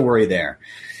that was the worry there.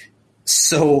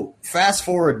 So fast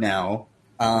forward now,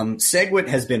 SegWit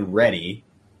has been ready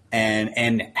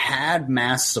and had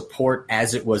mass support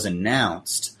as it was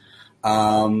announced.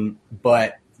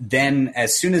 But then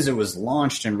as soon as it was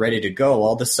launched and ready to go,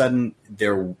 all of a sudden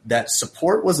that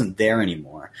support wasn't there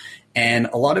anymore. And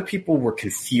a lot of people were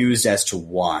confused as to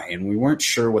why, and we weren't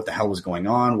sure what the hell was going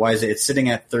on. Why is it's sitting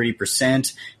at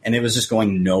 30%, and it was just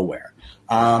going nowhere?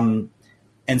 And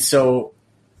so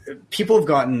people have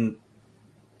gotten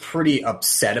pretty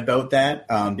upset about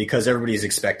that because everybody's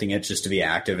expecting it just to be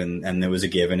active, and there was a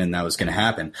given, and that was going to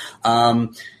happen.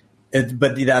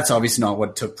 But that's obviously not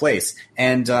what took place.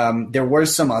 And there were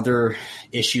some other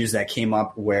issues that came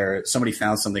up where somebody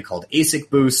found something called ASIC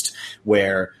boost,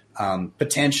 where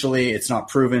potentially, it's not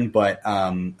proven, but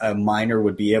a miner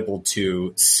would be able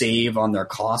to save on their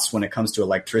costs when it comes to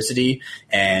electricity,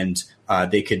 and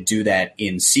they could do that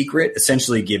in secret,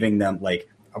 essentially giving them like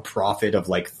a profit of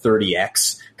like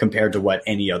 30x compared to what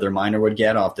any other miner would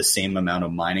get off the same amount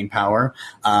of mining power.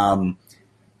 And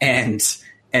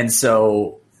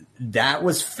so that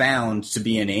was found to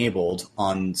be enabled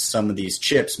on some of these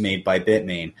chips made by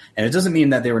Bitmain. And it doesn't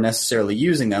mean that they were necessarily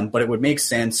using them, but it would make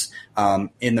sense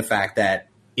in the fact that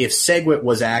if SegWit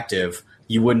was active,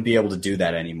 you wouldn't be able to do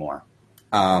that anymore.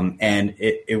 And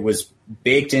it was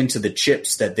baked into the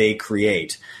chips that they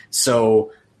create.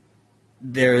 So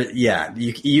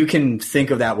you can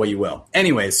think of that what you will.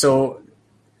 Anyway, so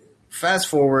fast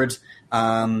forward,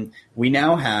 we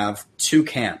now have two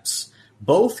camps.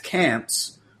 Both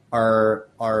camps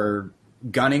are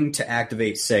gunning to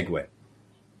activate SegWit.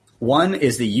 One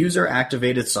is the user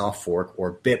activated soft fork,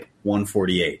 or BIP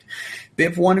 148.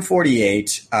 BIP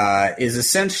 148 is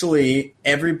essentially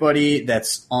everybody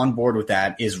that's on board with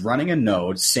that is running a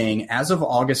node saying, as of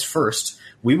August 1st,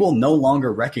 we will no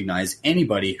longer recognize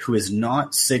anybody who is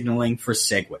not signaling for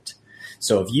SegWit.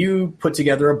 So if you put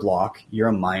together a block, you're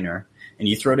a miner, and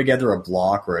you throw together a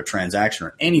block or a transaction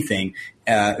or anything,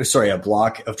 a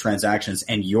block of transactions,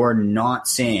 and you're not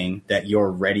saying that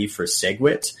you're ready for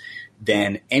SegWit,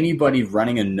 then anybody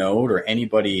running a node or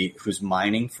anybody who's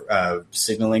mining,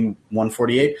 signaling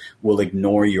 148 will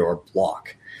ignore your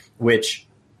block, which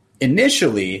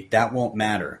initially that won't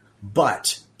matter.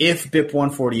 But if BIP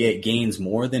 148 gains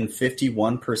more than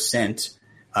 51%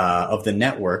 of the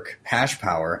network hash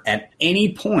power at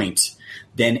any point,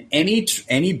 then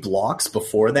any blocks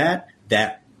before that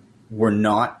were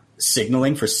not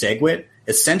signaling for SegWit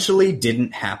essentially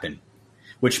didn't happen,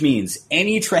 which means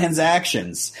any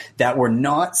transactions that were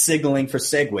not signaling for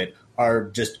SegWit are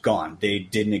just gone. They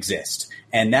didn't exist.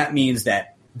 And that means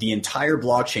that the entire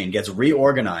blockchain gets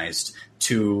reorganized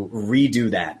to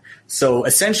redo that. So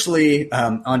essentially,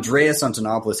 Andreas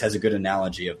Antonopoulos has a good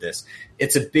analogy of this.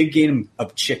 It's a big game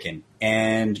of chicken,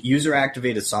 and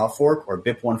user-activated soft fork, or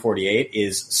BIP 148,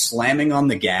 is slamming on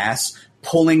the gas,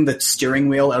 pulling the steering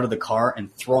wheel out of the car,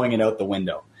 and throwing it out the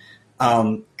window.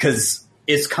 Because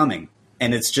it's coming,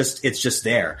 and it's just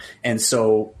there. And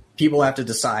so people have to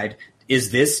decide,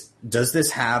 does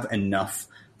this have enough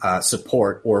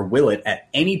support, or will it at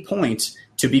any point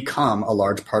to become a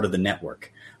large part of the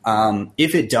network?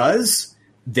 If it does,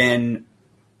 then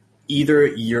either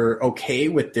you're okay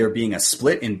with there being a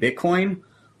split in Bitcoin,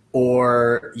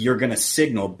 or you're going to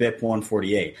signal BIP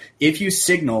 148. If you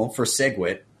signal for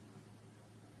SegWit,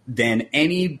 then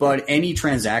any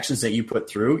transactions that you put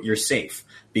through, you're safe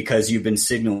because you've been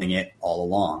signaling it all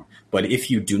along. But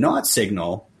if you do not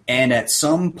signal, and at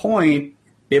some point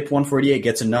BIP 148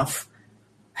 gets enough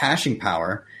hashing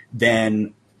power,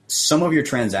 then some of your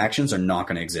transactions are not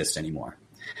going to exist anymore.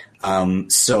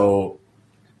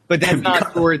 But that's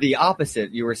not for the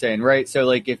opposite, you were saying, right? So,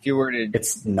 like, if you were to...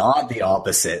 It's not the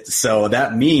opposite. So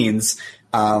that means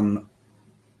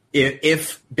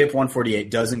if BIP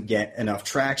 148 doesn't get enough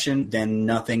traction, then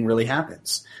nothing really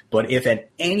happens. But if at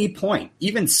any point,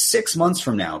 even 6 months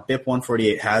from now, BIP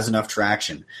 148 has enough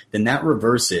traction, then that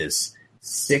reverses,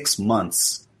 6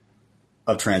 months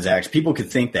of transaction. People could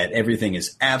think that everything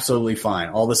is absolutely fine.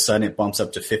 All of a sudden it bumps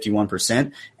up to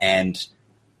 51% and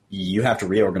you have to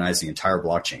reorganize the entire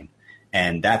blockchain.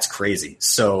 And that's crazy.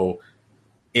 So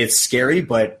it's scary,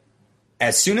 but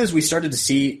as soon as we started to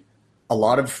see a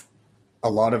lot of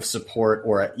support,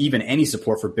 or even any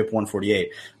support for BIP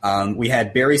 148, we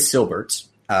had Barry Silbert.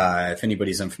 If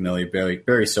anybody's unfamiliar, Barry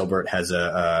Silbert has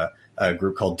a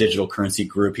group called Digital Currency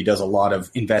Group. He does a lot of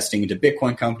investing into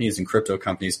Bitcoin companies and crypto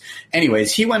companies.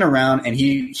 Anyways, he went around and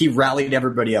he rallied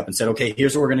everybody up and said, okay,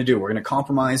 here's what we're going to do. We're going to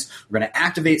compromise. We're going to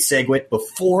activate SegWit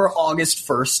before August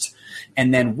 1st.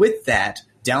 And then with that,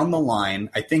 down the line,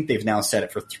 I think they've now set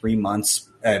it for 3 months.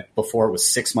 Before it was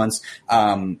 6 months.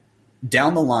 Down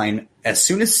the line, as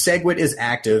soon as SegWit is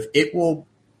active, it will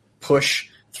push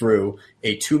through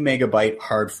a 2 megabyte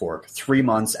hard fork 3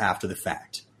 months after the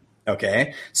fact.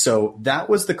 Okay? So that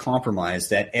was the compromise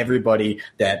that everybody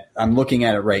that I'm looking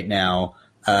at it right now.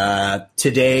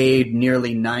 Today,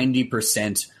 nearly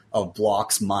 90% of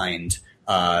blocks mined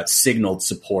signaled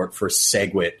support for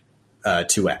SegWit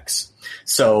 2x.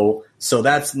 So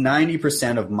that's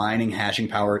 90% of mining hashing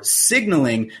power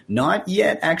signaling, not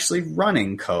yet actually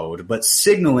running code, but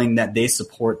signaling that they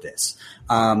support this.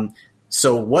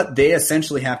 So what they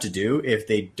essentially have to do if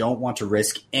they don't want to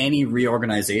risk any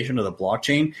reorganization of the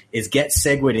blockchain is get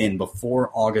SegWit in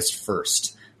before August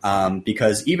 1st.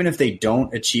 Because even if they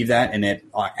don't achieve that and it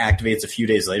activates a few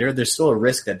days later, there's still a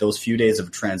risk that those few days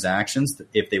of transactions,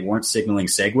 if they weren't signaling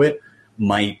SegWit,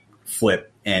 might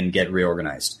flip and get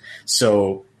reorganized.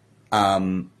 So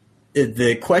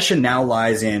the question now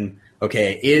lies in,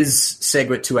 okay, is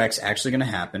SegWit 2x actually going to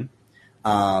happen?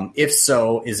 If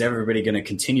so, is everybody going to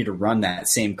continue to run that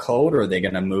same code, or are they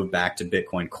going to move back to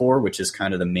Bitcoin Core, which is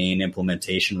kind of the main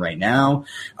implementation right now?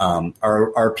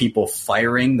 Are people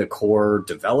firing the core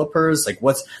developers?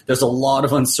 There's a lot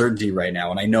of uncertainty right now.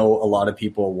 And I know a lot of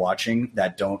people watching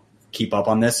that don't keep up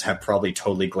on this have probably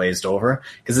totally glazed over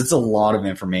because it's a lot of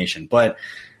information. But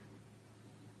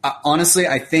honestly,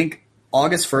 I think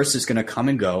August 1st is going to come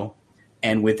and go.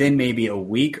 And within maybe a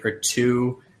week or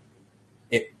two,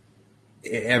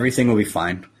 everything will be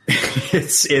fine.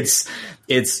 It's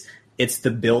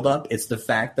the buildup. It's the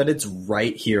fact that it's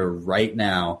right here, right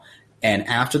now. And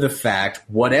after the fact,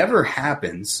 whatever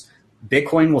happens,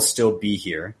 Bitcoin will still be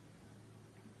here.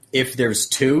 If there's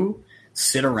two,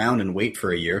 sit around and wait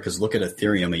for a year, because look at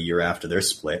Ethereum a year after their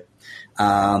split.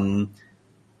 And,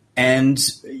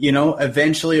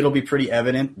 eventually it'll be pretty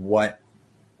evident what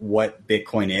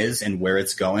Bitcoin is and where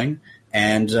it's going.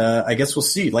 And I guess we'll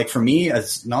see. Like for me,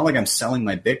 it's not like I'm selling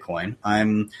my Bitcoin.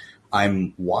 I'm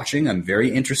watching. I'm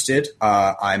very interested.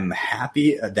 I'm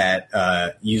happy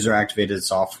that user-activated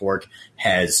soft fork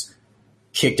has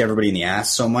kicked everybody in the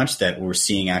ass so much that we're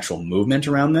seeing actual movement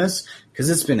around this, because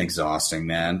it's been exhausting,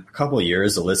 man. A couple of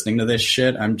years of listening to this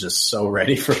shit. I'm just so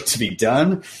ready for it to be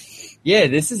done. Yeah,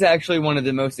 this is actually one of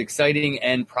the most exciting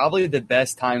and probably the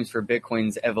best times for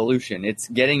Bitcoin's evolution. It's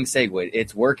getting SegWit.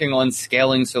 It's working on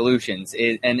scaling solutions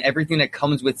and everything that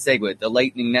comes with SegWit, the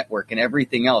Lightning Network and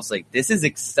everything else. Like, this is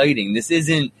exciting. This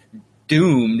isn't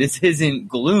doom. This isn't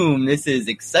gloom. This is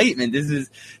excitement.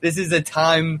 This is a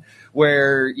time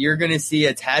where you're going to see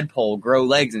a tadpole grow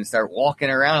legs and start walking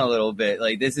around a little bit.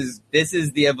 Like, this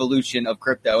is the evolution of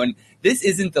crypto. And this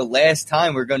isn't the last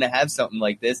time we're going to have something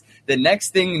like this. The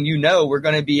next thing you know, we're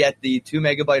going to be at the 2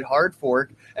 megabyte hard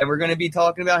fork, and we're going to be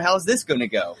talking about how's this going to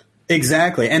go.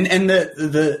 Exactly. And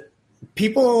the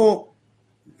people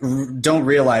don't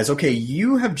realize, okay,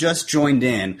 you have just joined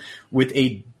in with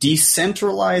a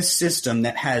decentralized system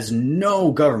that has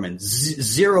no government,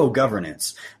 zero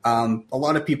governance. A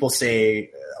lot of people say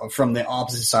from the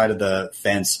opposite side of the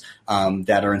fence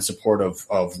that are in support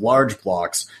of large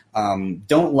blocks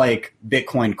don't like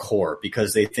Bitcoin Core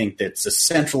because they think that it's a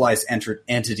centralized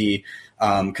entity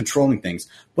controlling things.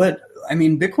 But I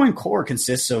mean, Bitcoin Core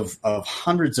consists of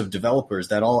hundreds of developers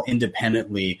that all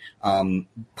independently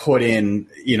put in,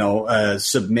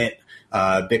 submit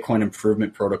Bitcoin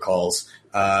improvement protocols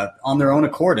on their own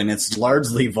accord, and it's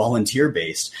largely volunteer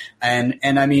based. And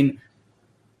I mean,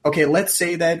 okay, let's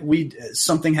say that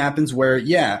something happens where,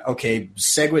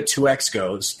 SegWit 2x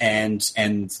goes and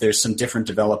there's some different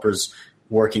developers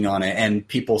working on it and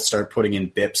people start putting in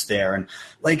BIPs there. And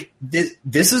like,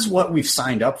 this is what we've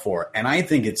signed up for. And I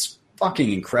think it's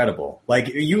fucking incredible. Like,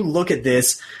 you look at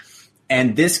this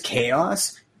and this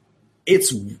chaos,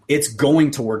 it's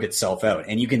going to work itself out,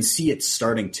 and you can see it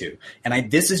starting to. And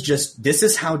this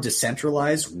is how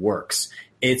decentralized works.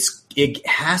 It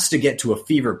has to get to a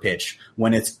fever pitch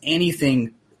when it's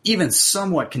anything even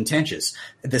somewhat contentious.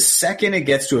 The second it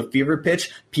gets to a fever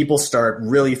pitch, people start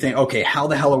really thinking, okay, how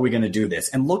the hell are we going to do this?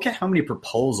 And look at how many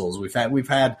proposals we've had. We've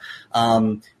had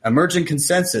emergent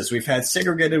consensus. We've had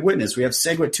segregated witness. We have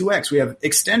SegWit 2X. We have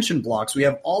extension blocks. We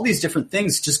have all these different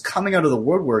things just coming out of the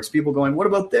woodworks. People going, what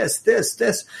about this?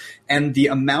 And the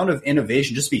amount of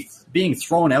innovation just being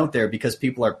thrown out there because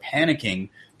people are panicking,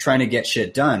 trying to get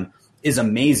shit done is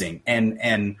amazing.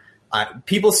 And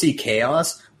people see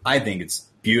chaos. I think it's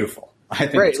beautiful. I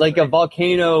think right, like a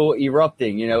volcano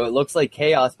erupting. It looks like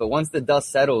chaos, but once the dust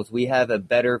settles, we have a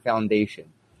better foundation.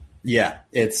 Yeah,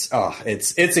 it's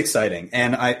exciting,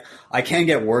 and I can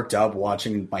get worked up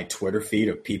watching my Twitter feed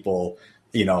of people.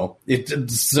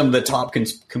 Some of the top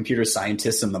computer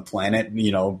scientists on the planet,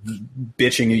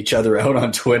 bitching each other out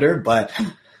on Twitter. But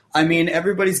I mean,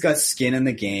 everybody's got skin in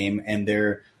the game, and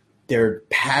they're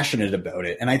passionate about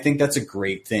it, and I think that's a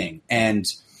great thing. And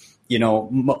you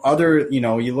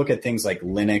look at things like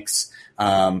Linux,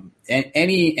 and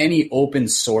any open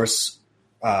source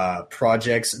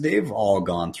projects, they've all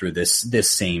gone through this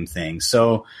same thing.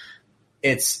 So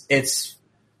it's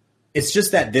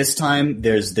just that this time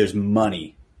there's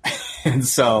money, and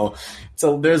so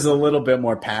there's a little bit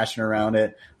more passion around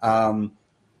it.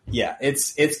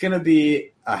 It's going to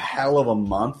be a hell of a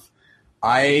month.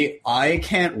 I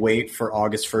can't wait for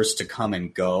August 1st to come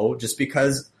and go, just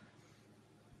because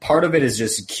part of it is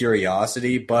just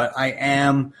curiosity, but I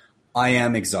am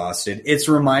exhausted. It's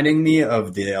reminding me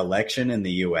of the election in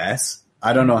the US.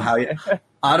 I don't know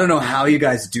how you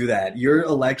guys do that. Your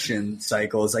election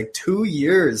cycle is like 2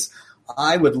 years.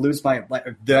 I would lose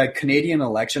the Canadian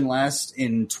election last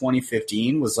in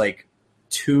 2015 was like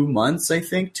 2 months, I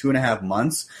think, 2.5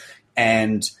 months.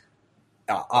 And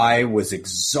I was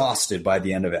exhausted by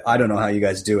the end of it. I don't know how you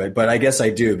guys do it, but I guess I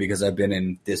do because I've been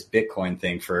in this Bitcoin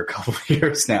thing for a couple of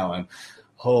years now, and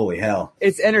holy hell.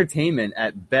 It's entertainment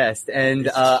at best. And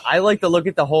I like to look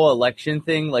at the whole election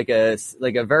thing like a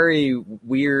very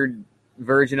weird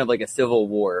version of like a civil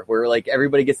war, where like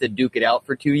everybody gets to duke it out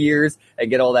for 2 years and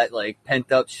get all that like pent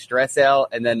up stress out.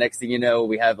 And then next thing you know,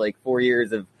 we have like 4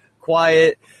 years of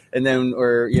quiet, and then,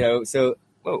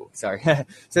 whoa, sorry.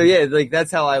 So yeah, like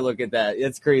that's how I look at that.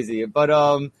 It's crazy. But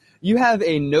you have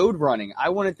a node running. I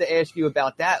wanted to ask you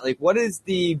about that. Like, what is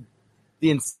the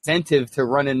incentive to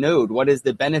run a node? What is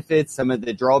the benefits, some of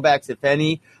the drawbacks, if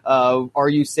any? Are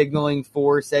you signaling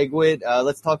for SegWit?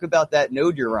 Let's talk about that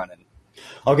node you're running.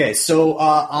 Okay, so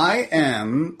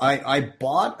I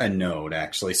bought a node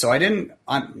actually. So I'm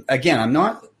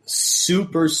not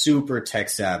super tech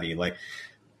savvy. Like,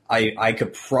 I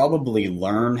could probably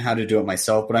learn how to do it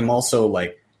myself, but I'm also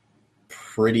like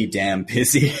pretty damn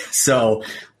busy. So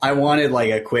I wanted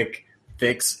like a quick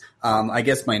fix. I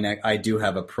guess I do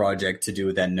have a project to do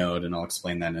with that node, and I'll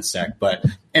explain that in a sec. But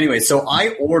anyway, so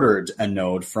I ordered a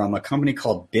node from a company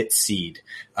called Bitseed.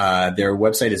 Their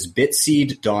website is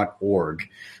bitseed.org.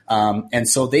 And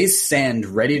so they send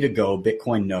ready to go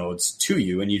Bitcoin nodes to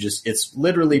you, and it's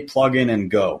literally plug in and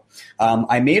go.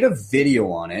 I made a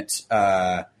video on it.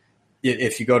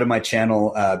 If you go to my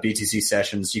channel, BTC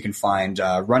Sessions, you can find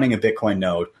running a Bitcoin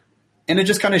node. And it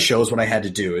just kind of shows what I had to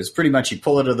do. Is pretty much you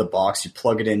pull it out of the box, you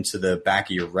plug it into the back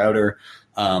of your router,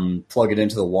 plug it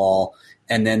into the wall,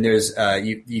 and then there's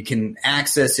you can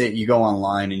access it. You go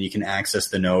online and you can access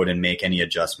the node and make any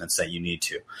adjustments that you need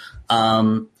to.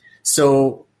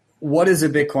 So what is a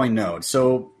Bitcoin node?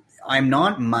 So I'm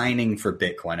not mining for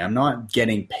Bitcoin. I'm not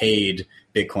getting paid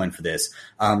Bitcoin for this.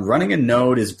 Running a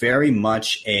node is very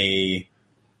much I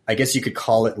guess you could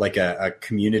call it like a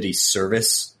community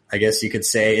service. I guess you could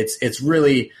say it's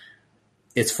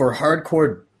for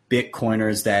hardcore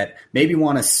Bitcoiners that maybe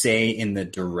want to stay in the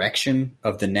direction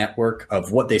of the network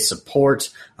of what they support.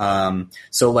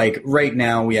 So like right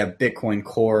now we have Bitcoin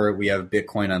Core, we have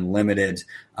Bitcoin Unlimited.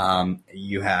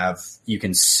 You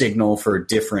can signal for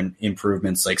different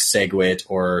improvements like SegWit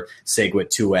or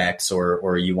SegWit 2X,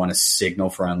 or you want to signal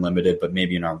for Unlimited, but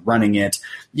maybe you're not running it.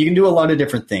 You can do a lot of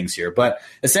different things here, but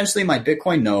essentially my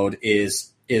Bitcoin node is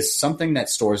something that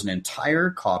stores an entire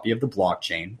copy of the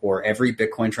blockchain or every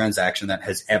Bitcoin transaction that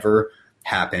has ever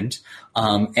happened.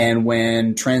 And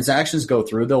when transactions go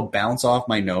through, they'll bounce off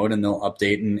my node and they'll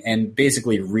update and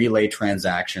basically relay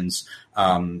transactions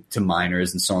to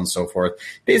miners and so on and so forth.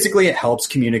 Basically, it helps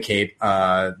communicate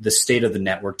the state of the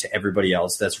network to everybody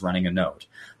else that's running a node.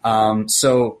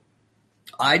 So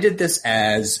I did this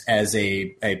as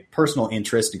a personal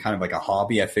interest and kind of like a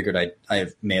hobby. I figured I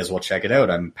may as well check it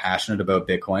out. I'm passionate about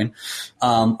Bitcoin.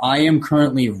 I am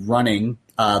currently running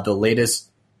the latest,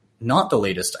 not the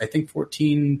latest, I think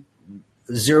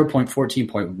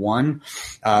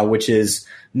 0.14.1, which is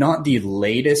not the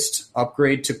latest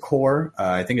upgrade to Core.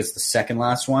 I think it's the second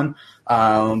last one.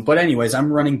 But anyways,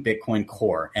 I'm running Bitcoin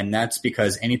Core, and that's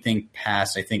because anything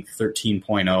past, I think,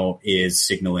 13.0 is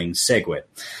signaling SegWit.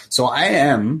 So I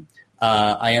am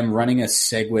running a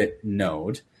SegWit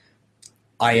node.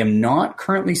 I am not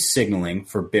currently signaling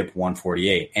for BIP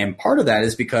 148, and part of that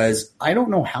is because I don't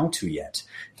know how to yet.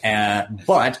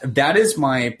 But that is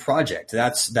my project.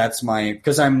 That's my,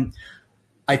 because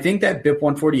I think that BIP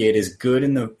 148 is good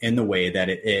in the way that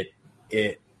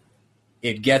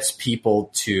it gets people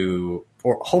to,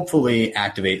 or hopefully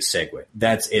activate SegWit.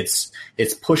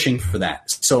 It's pushing for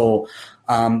that. So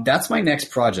that's my next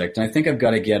project, and I think I've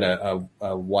got to get a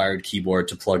wired keyboard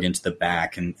to plug into the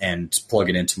back and plug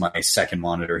it into my second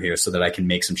monitor here so that I can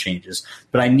make some changes.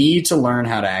 But I need to learn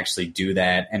how to actually do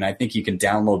that, and I think you can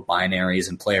download binaries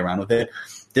and play around with it.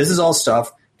 This is all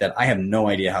stuff that I have no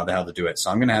idea how the hell to do it. So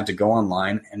I'm going to have to go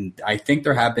online, and I think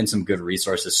there have been some good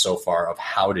resources so far of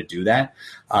how to do that.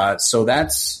 So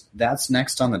that's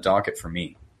next on the docket for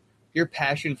me. Your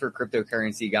passion for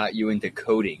cryptocurrency got you into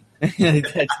coding. That's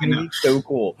going to be so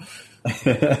cool.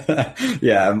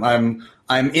 Yeah,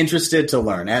 I'm interested to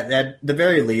learn. At the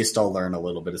very least, I'll learn a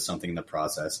little bit of something in the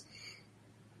process.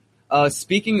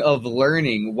 Speaking of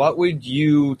learning, what would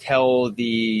you tell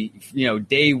the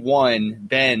day one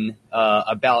Ben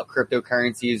about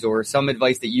cryptocurrencies, or some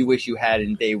advice that you wish you had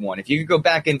in day one? If you could go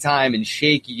back in time and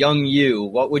shake young you,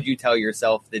 what would you tell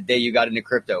yourself the day you got into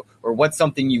crypto? Or what's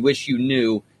something you wish you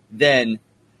knew then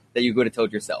that you could have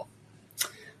told yourself?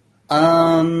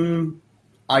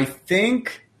 I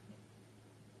think,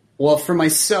 well, for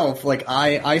myself, like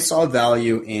I saw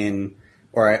value in,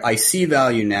 or I see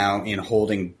value now in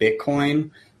holding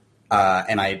Bitcoin,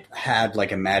 and I had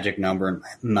like a magic number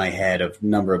in my head of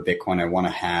number of Bitcoin I want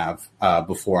to have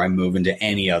before I move into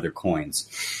any other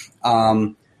coins.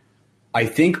 I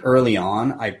think early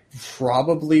on I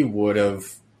probably would have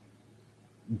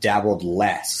dabbled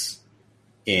less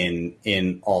in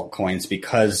altcoins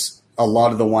because a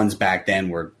lot of the ones back then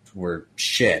were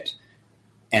shit,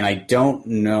 and I don't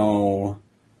know.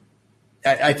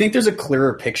 I think there's a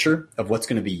clearer picture of what's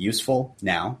going to be useful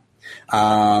now.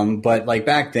 But like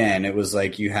back then, it was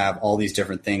like you have all these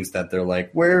different things that they're like,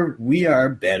 we are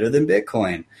better than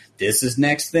Bitcoin. This is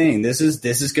next thing. This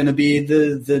is going to be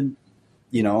the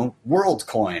world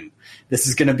coin. This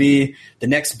is going to be the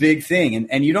next big thing.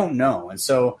 And you don't know. And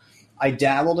so I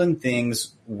dabbled in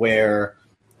things where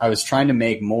I was trying to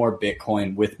make more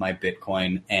Bitcoin with my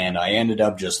Bitcoin, and I ended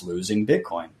up just losing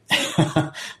Bitcoin.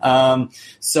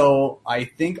 So I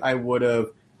think I would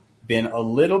have been a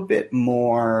little bit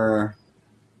more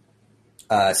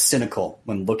cynical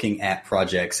when looking at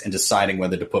projects and deciding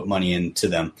whether to put money into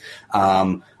them.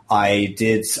 What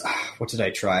did I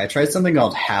try? I tried something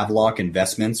called Havelock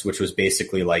Investments, which was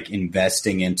basically like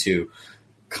investing into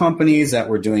companies that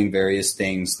were doing various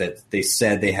things that they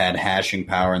said they had hashing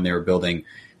power and they were building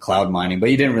cloud mining,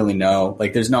 but you didn't really know.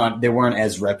 Like they weren't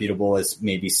as reputable as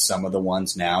maybe some of the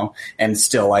ones now. And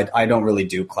still, I don't really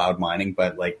do cloud mining,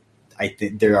 but like I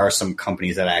think there are some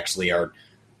companies that actually are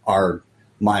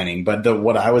mining. But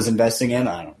what I was investing in,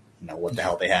 I don't know what the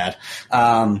hell they had.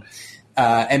 And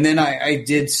then I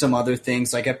did some other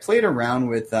things. Like I played around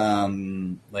with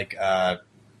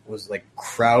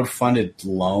crowdfunded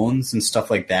loans and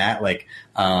stuff like that. Like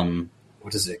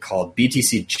what is it called?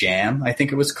 BTC Jam, I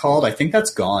think it was called. I think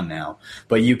that's gone now.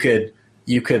 But you could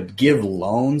give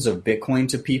loans of Bitcoin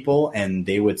to people, and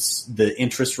the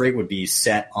interest rate would be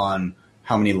set on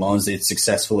how many loans they'd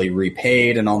successfully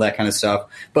repaid and all that kind of stuff.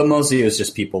 But mostly it was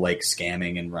just people like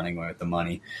scamming and running away with the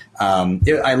money.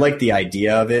 I liked the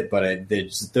idea of it, but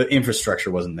the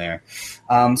infrastructure wasn't there.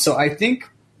 So I think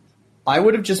I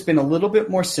would have just been a little bit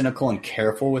more cynical and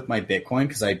careful with my Bitcoin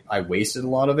because I wasted a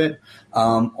lot of it.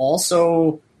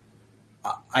 Also,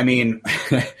 I mean,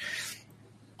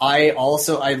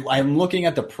 I'm looking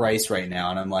at the price right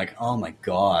now and I'm like, oh my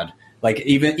God. Like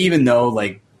even though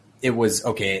like it was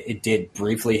okay, it did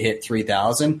briefly hit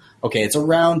 3,000. Okay, it's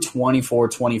around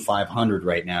 2,500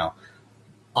 right now.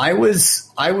 I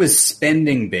was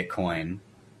spending Bitcoin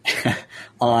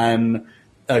on.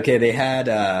 Okay, they had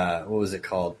what was it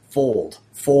called? Fold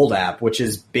app, which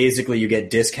is basically you get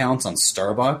discounts on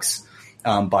Starbucks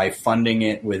by funding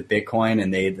it with Bitcoin,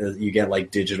 and you get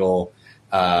like digital.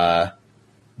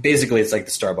 Basically, it's like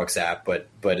the Starbucks app, but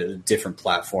a different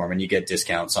platform, and you get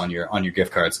discounts on your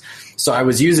gift cards. So I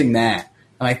was using that,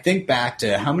 and I think back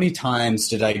to how many times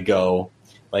did I go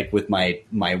like with my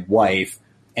wife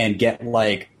and get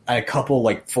like a couple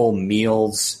like full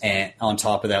meals, and on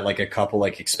top of that like a couple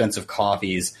like expensive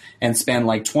coffees, and spend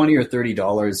like $20 or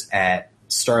 $30 at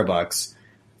Starbucks,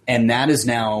 and that is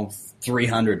now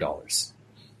 $300.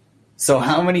 So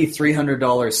how many $300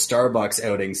 Starbucks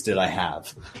outings did I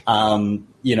have?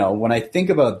 When I think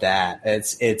about that,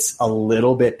 it's a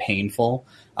little bit painful.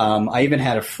 I even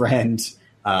had a friend,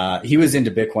 he was into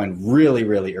Bitcoin really,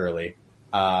 really early.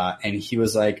 And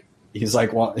he's like,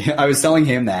 well, I was telling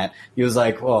him that. He was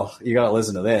like, well, you got to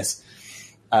listen to this.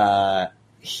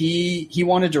 He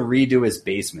wanted to redo his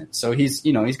basement. So he's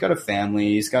got a family,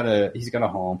 he's got a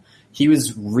home. He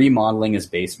was remodeling his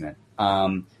basement.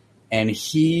 And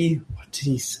his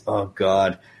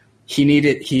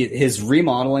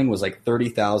remodeling was like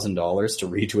 $30,000 to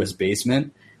redo his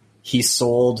basement. He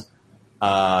sold,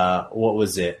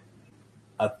 1,000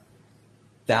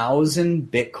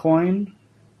 Bitcoin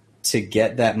to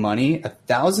get that money.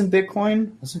 1,000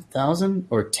 Bitcoin? Was it 1,000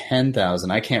 or 10,000?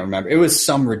 I can't remember. It was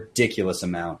some ridiculous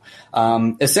amount.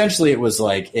 Essentially, it was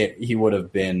like he would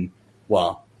have been,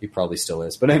 well, he probably still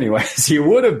is. But anyways, he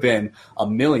would have been a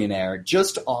millionaire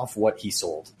just off what he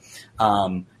sold.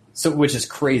 Which is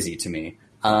crazy to me.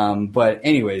 But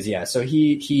anyways, yeah. So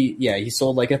he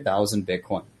sold like 1,000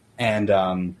 Bitcoin,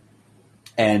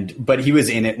 but he was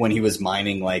in it when he was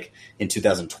mining like in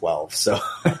 2012. So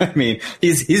I mean,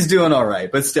 he's doing all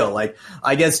right. But still, like,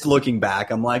 I guess looking back,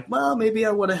 I'm like, well, maybe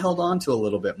I would have held on to a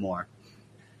little bit more.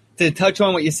 To touch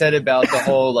on what you said about the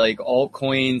whole like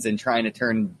altcoins and trying to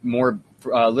turn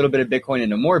a little bit of Bitcoin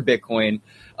into more Bitcoin.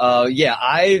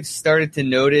 I've started to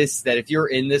notice that if you're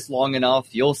in this long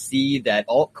enough, you'll see that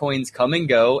altcoins come and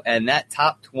go, and that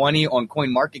top 20 on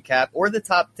CoinMarketCap or the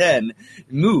top 10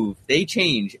 move. They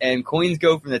change, and coins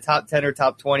go from the top 10 or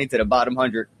top 20 to the bottom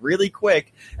 100 really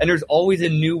quick, and there's always a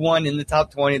new one in the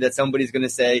top 20 that somebody's going to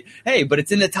say, hey, but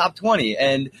it's in the top 20,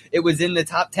 and it was in the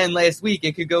top 10 last week.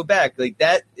 It could go back. Like,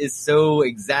 that is so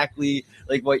exactly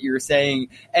like what you're saying.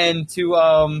 And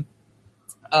to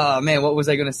what was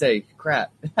I going to say?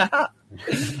 Crap. I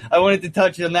wanted to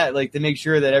touch on that, like, to make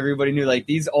sure that everybody knew, like,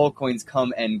 these altcoins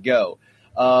come and go.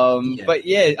 But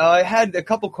yeah, I had a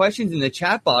couple questions in the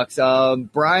chat box.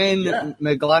 Brian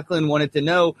McLaughlin wanted to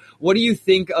know, what do you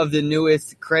think of the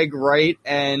newest Craig Wright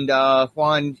and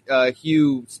Juan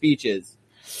Hugh speeches?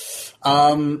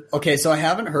 Okay, so I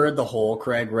haven't heard the whole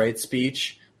Craig Wright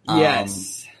speech.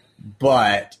 Yes.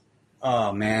 But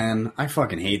oh man, I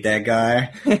fucking hate that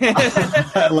guy.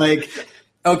 Like,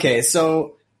 okay,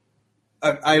 so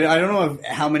I don't know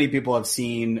how many people have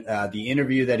seen the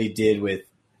interview that he did with,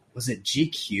 was it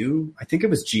GQ? I think it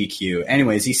was GQ.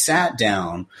 Anyways, he sat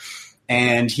down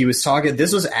and he was talking.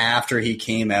 This was after he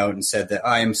came out and said that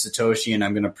I am Satoshi and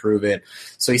I'm going to prove it.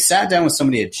 So he sat down with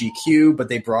somebody at GQ, but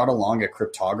they brought along a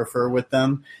cryptographer with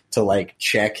them to like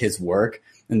check his work.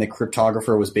 And the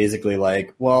cryptographer was basically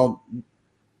like, well,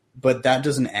 but that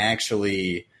doesn't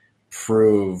actually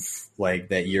prove like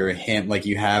that you're him, like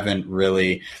you haven't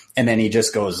really. And then he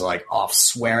just goes like off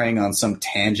swearing on some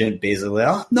tangent, basically,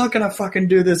 oh, I'm not going to fucking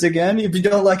do this again. If you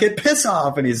don't like it, piss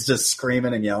off. And he's just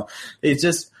screaming and yelling. It's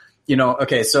just,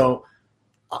 okay. So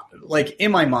like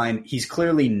in my mind, he's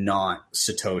clearly not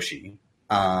Satoshi.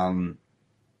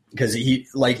 Cause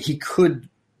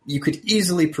you could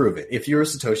easily prove it. If you're a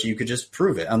Satoshi, you could just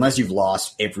prove it, unless you've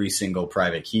lost every single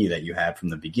private key that you had from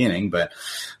the beginning. But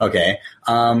okay.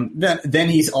 Then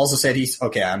he's also said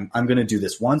I'm going to do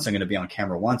this once. I'm going to be on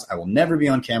camera once. I will never be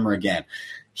on camera again.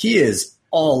 He is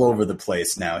all over the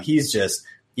place now. He's just,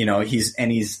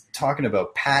 he's talking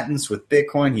about patents with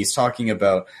Bitcoin. He's talking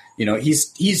about,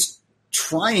 he's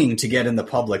trying to get in the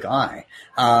public eye.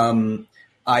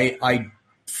 I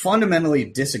fundamentally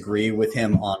disagree with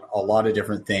him on a lot of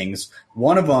different things.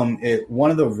 One of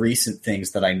the recent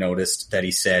things that I noticed that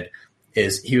he said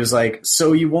is he was like,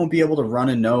 so you won't be able to run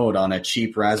a node on a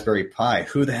cheap Raspberry Pi.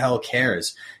 Who the hell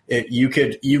cares? You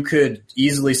could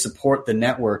easily support the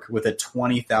network with a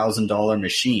 $20,000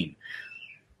 machine.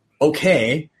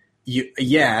 Okay.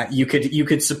 You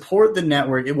could support the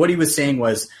network. What he was saying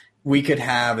was, we could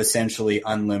have essentially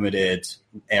unlimited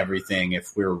everything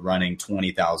if we were running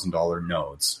 $20,000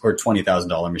 nodes or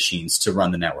 $20,000 machines to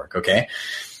run the network. Okay.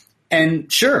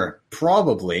 And sure,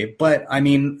 probably. But I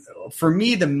mean, for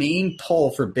me, the main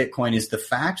pull for Bitcoin is the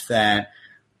fact that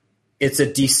it's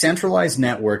a decentralized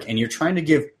network and you're trying to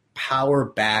give power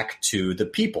back to the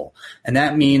people. And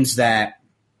that means that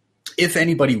if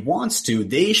anybody wants to,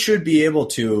 they should be able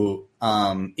to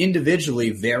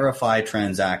individually verify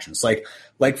transactions.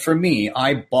 Like for me,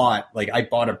 I bought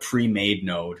a pre-made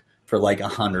node for like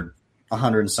 $100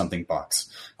 and something bucks,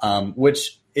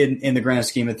 which in the grand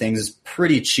scheme of things is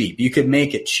pretty cheap. You could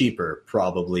make it cheaper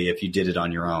probably if you did it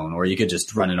on your own, or you could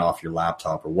just run it off your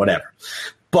laptop or whatever.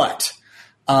 But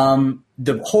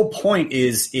the whole point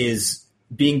is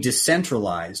being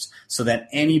decentralized so that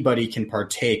anybody can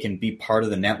partake and be part of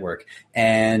the network.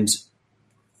 And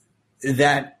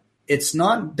that it's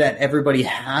not that everybody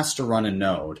has to run a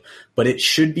node, but it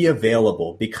should be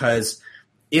available, because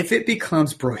if it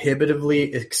becomes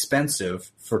prohibitively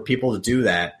expensive for people to do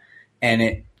that, and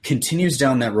it continues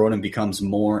down that road and becomes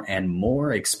more and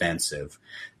more expensive,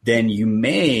 then you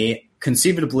may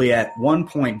conceivably at one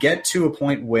point get to a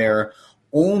point where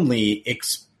only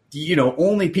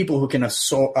people who can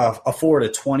afford a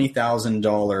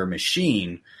 $20,000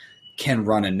 machine can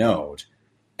run a node.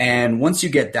 And once you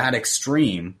get that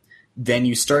extreme, then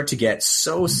you start to get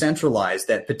so centralized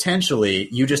that potentially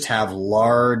you just have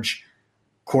large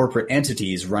corporate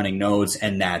entities running nodes,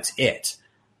 and that's it.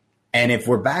 And if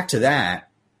we're back to that,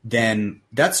 then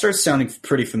that starts sounding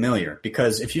pretty familiar,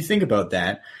 because if you think about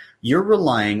that, you're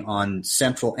relying on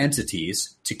central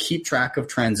entities to keep track of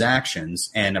transactions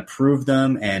and approve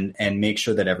them and make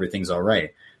sure that everything's all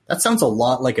right. That sounds a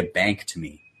lot like a bank to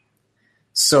me.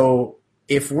 So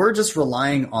if we're just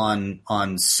relying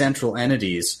on central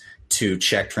entities to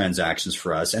check transactions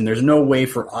for us, and there's no way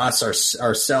for us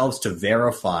ourselves to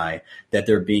verify that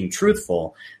they're being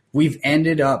truthful, we've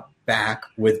ended up back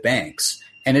with banks.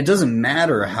 And it doesn't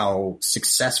matter how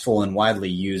successful and widely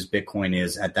used Bitcoin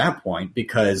is at that point,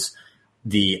 because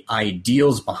the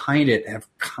ideals behind it have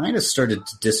kind of started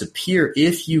to disappear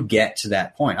if you get to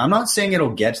that point. I'm not saying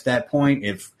it'll get to that point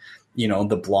if,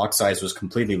 the block size was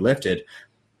completely lifted,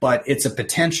 but it's a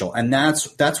potential. And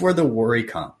that's where the worry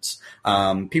comes.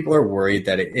 People are worried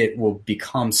that it will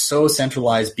become so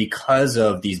centralized because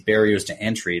of these barriers to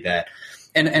entry that,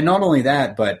 and not only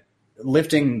that, but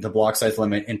lifting the block size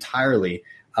limit entirely.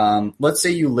 Let's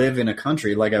say you live in a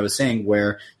country, like I was saying,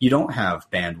 where you don't have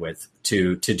bandwidth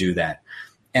to do that.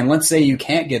 And let's say you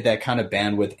can't get that kind of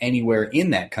bandwidth anywhere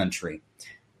in that country.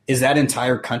 Is that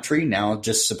entire country now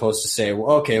just supposed to say,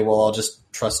 I'll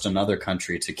just trust another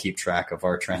country to keep track of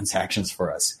our transactions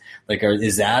for us?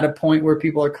 Is that a point where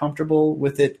people are comfortable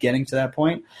with it getting to that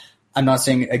point? I'm not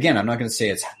saying, again, I'm not going to say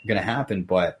it's going to happen,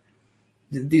 but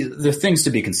they're things to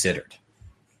be considered.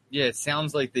 Yeah, it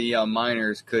sounds like the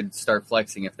miners could start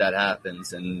flexing if that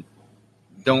happens, and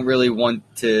don't really want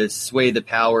to sway the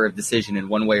power of decision in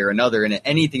one way or another in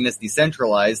anything that's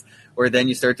decentralized, or then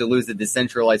you start to lose the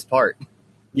decentralized part.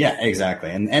 Yeah,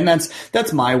 exactly. And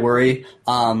that's my worry.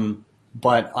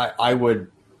 But I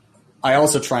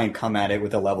also try and come at it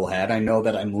with a level head. I know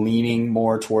that I'm leaning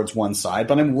more towards one side,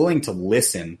 but I'm willing to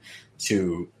listen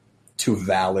to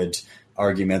valid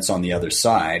arguments on the other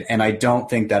side. And I don't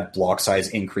think that block size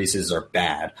increases are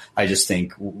bad. I just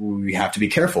think we have to be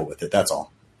careful with it. That's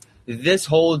all. This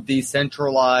whole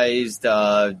decentralized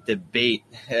debate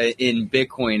in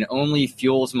Bitcoin only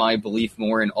fuels my belief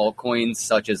more in altcoins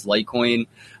such as Litecoin.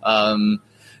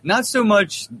 Not so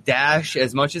much Dash,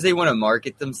 as much as they want to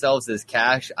market themselves as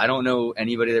Cash. I don't know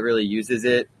anybody that really uses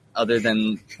it other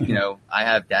than, I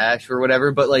have Dash or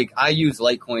whatever. But I use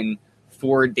Litecoin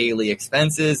for daily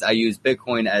expenses. I use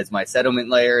Bitcoin as my settlement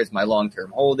layer, as my long-term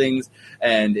holdings,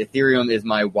 and Ethereum is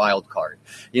my wild card.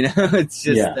 It's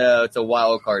just it's a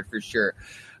wild card for sure.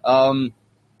 I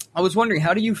was wondering,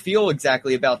 how do you feel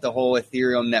exactly about the whole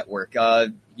Ethereum network?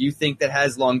 You think that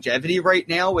has longevity right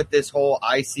now with this whole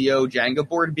ICO Jenga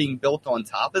board being built on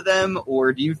top of them,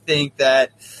 or do you think that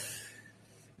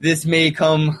this may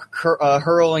come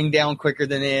hurling down quicker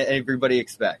than everybody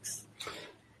expects?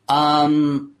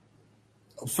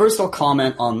 First, I'll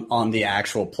comment on the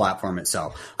actual platform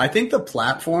itself. I think the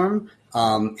platform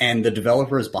and the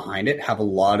developers behind it have a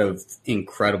lot of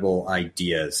incredible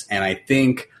ideas. And I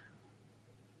think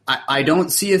I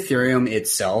don't see Ethereum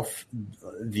itself,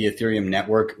 the Ethereum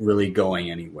network, really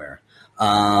going anywhere.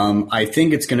 I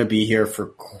think it's going to be here for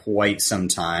quite some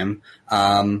time,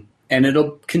 and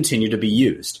it'll continue to be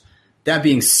used. That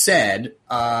being said,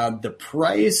 the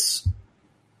price,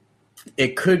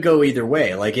 it could go either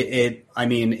way.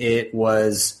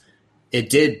 It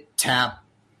did tap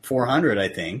 400, I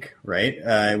think, right?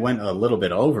 It went a little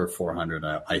bit over 400,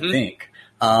 I think.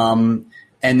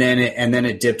 And then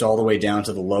it dipped all the way down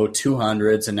to the low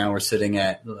 200s, and now we're sitting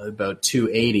at about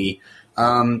 280.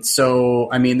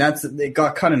 It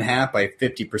got cut in half by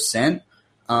 50%.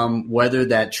 Whether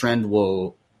that trend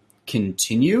will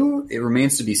continue, it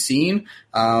remains to be seen.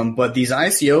 But these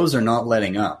ICOs are not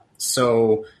letting up.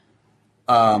 So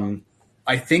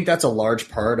I think that's a large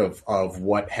part of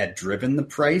what had driven the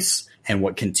price and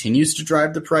what continues to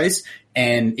drive the price.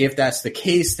 And if that's the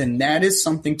case, then that is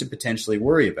something to potentially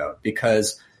worry about,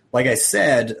 because, like I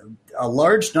said, a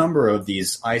large number of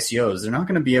these ICOs, they're not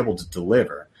going to be able to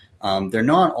deliver. They're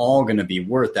not all going to be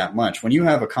worth that much. When you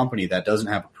have a company that doesn't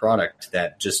have a product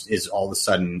that just is all of a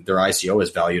sudden their ICO is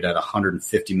valued at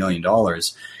 $150 million,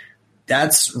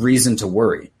 that's reason to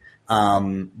worry.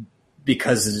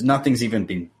 Because nothing's even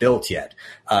been built yet.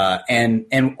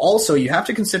 And also you have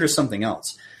to consider something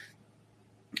else.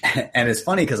 And it's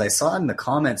funny because I saw it in the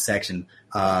comment section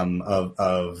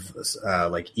of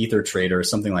like Ether Trader or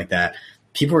something like that.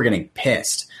 People were getting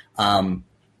pissed.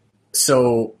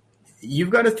 So you've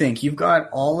got to think, you've got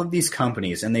all of these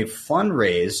companies and they've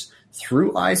fundraised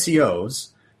through ICOs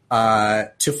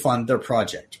to fund their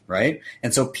project, right?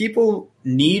 And so people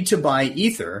need to buy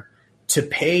Ether to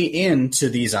pay into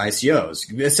these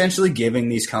ICOs, essentially giving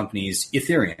these companies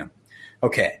Ethereum.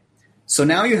 Okay, so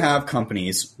now you have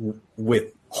companies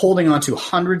with holding on to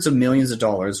hundreds of millions of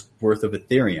dollars worth of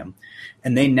Ethereum,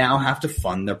 and they now have to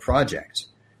fund their project.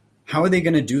 How are they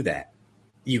going to do that?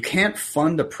 You can't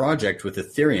fund a project with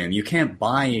Ethereum. You can't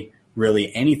buy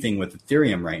really anything with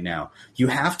Ethereum right now. You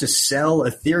have to sell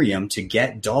Ethereum to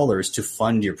get dollars to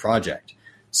fund your project.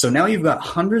 So now you've got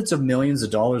hundreds of millions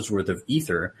of dollars worth of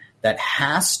Ether that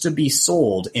has to be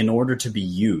sold in order to be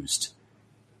used.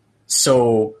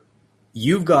 So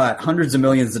you've got hundreds of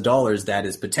millions of dollars that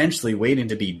is potentially waiting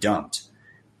to be dumped.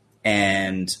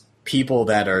 And people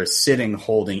that are sitting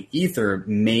holding Ether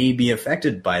may be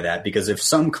affected by that, because if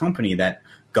some company that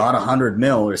got 100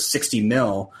 mil or 60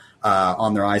 mil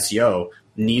on their ICO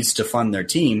needs to fund their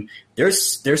team, they're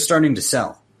starting to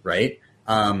sell, right?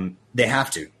 They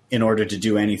have to in order to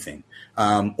do anything.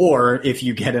 Or if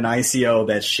you get an ICO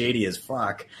that's shady as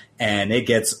fuck and it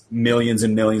gets millions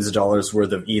and millions of dollars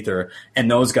worth of Ether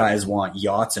and those guys want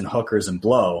yachts and hookers and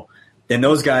blow, then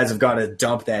those guys have got to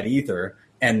dump that Ether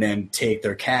and then take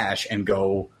their cash and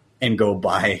go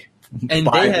buy. And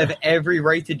they have every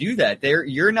right to do that.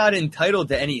 You're not entitled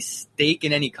to any stake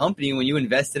in any company when you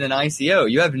invest in an ICO.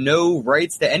 You have no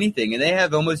rights to anything, and they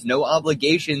have almost no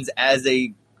obligations as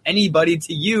anybody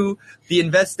to you, the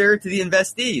investor, to the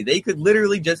investee. They could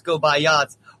literally just go buy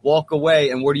yachts, walk away,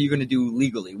 and what are you going to do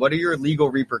legally? What are your legal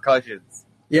repercussions?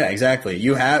 Yeah, exactly.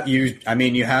 You have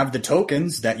the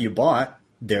tokens that you bought.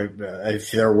 If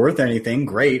they're worth anything,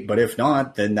 great. But if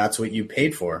not, then that's what you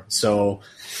paid for. So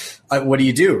what do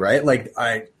you do, right?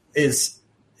 The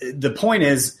point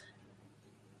is,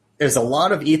 there's a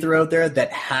lot of Ether out there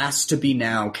that has to be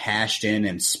now cashed in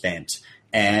and spent.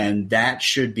 And that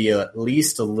should be at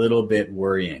least a little bit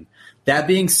worrying. That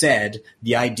being said,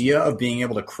 the idea of being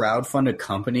able to crowdfund a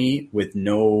company with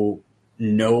no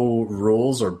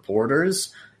rules or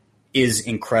borders is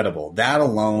incredible. That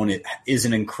alone is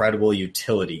an incredible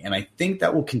utility. And I think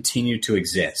that will continue to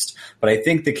exist. But I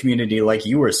think the community, like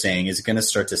you were saying, is going to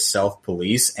start to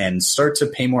self-police and start to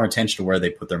pay more attention to where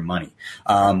they put their money.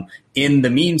 In the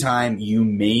meantime, you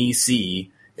may see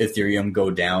Ethereum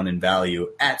go down in value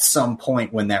at some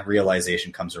point when that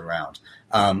realization comes around.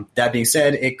 That being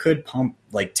said, it could pump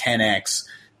like 10x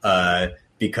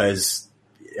because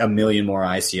a million more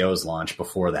ICOs launch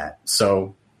before that.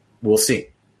 So we'll see.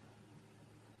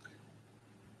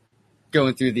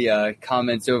 Going through the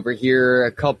comments over here,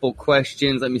 a couple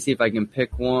questions. Let me see if I can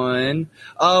pick one.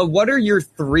 What are your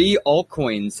 3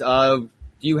 altcoins?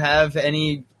 Do you have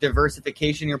any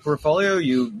diversification in your portfolio?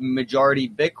 You majority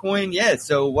Bitcoin? Yeah.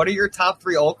 So what are your top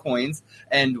 3 altcoins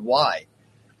and why?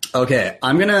 Okay.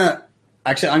 I'm going to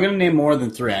name more than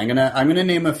 3. I'm going to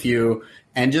name a few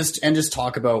and just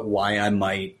talk about why I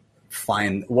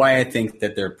think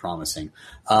that they're promising.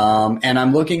 And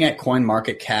I'm looking at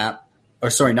CoinCap.io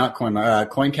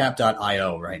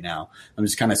right now. I'm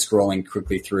just kind of scrolling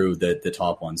quickly through the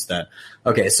top ones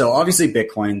so obviously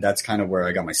Bitcoin, that's kind of where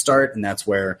I got my start. And that's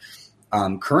where,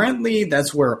 currently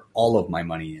that's where all of my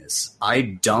money is. I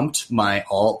dumped my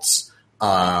alts,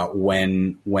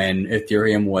 when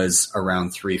Ethereum was around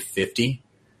 350,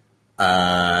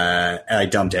 I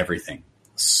dumped everything.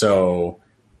 So,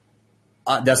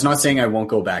 that's not saying I won't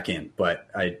go back in, but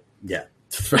I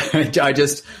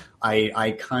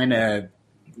kind of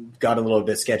got a little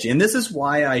bit sketchy. And this is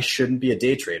why I shouldn't be a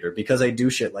day trader, because I do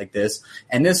shit like this.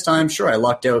 And this time, sure, I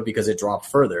lucked out because it dropped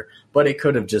further, but it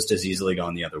could have just as easily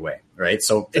gone the other way, right?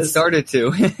 So it started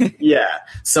to. Yeah.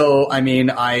 So, I mean,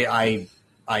 I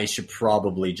should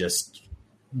probably just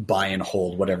buy and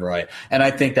hold whatever and I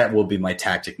think that will be my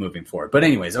tactic moving forward. But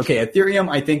anyways, okay, Ethereum,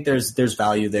 I think there's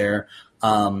value there.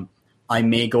 I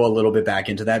may go a little bit back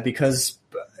into that because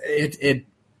it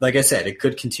like I said, it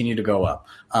could continue to go up.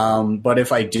 But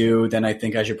if I do, then I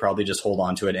think I should probably just hold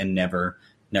on to it and never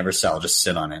sell, just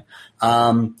sit on it.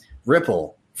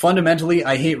 Ripple. Fundamentally,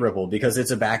 I hate Ripple because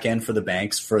it's a back end for the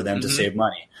banks for them to save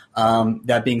money.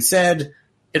 That being said,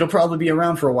 it'll probably be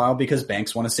around for a while because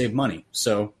banks want to save money.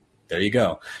 So there you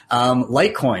go.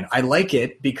 Litecoin, I like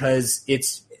it because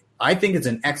I think it's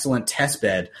an excellent test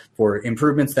bed for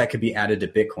improvements that could be added to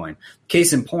Bitcoin.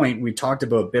 Case in point, we talked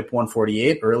about BIP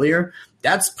 148 earlier.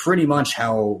 That's pretty much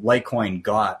how Litecoin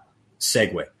got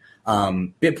SegWit.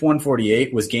 BIP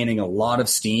 148 was gaining a lot of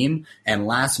steam, and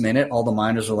last minute, all the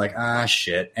miners were like,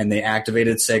 shit, and they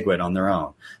activated SegWit on their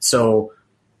own. So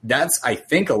that's, I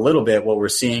think, a little bit what we're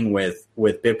seeing with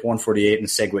BIP 148 and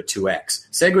SegWit 2x.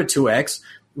 SegWit 2x,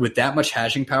 with that much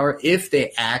hashing power, if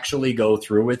they actually go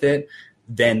through with it,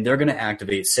 then they're going to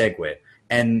activate SegWit.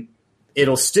 And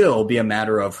it'll still be a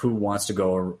matter of who wants to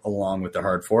go along with the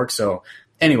hard fork. So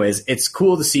anyways, it's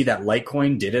cool to see that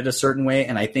Litecoin did it a certain way,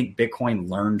 and I think Bitcoin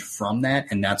learned from that,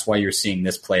 and that's why you're seeing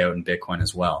this play out in Bitcoin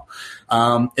as well.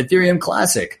 Ethereum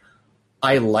Classic,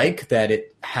 I like that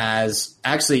it has –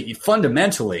 actually,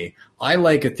 fundamentally, I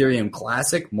like Ethereum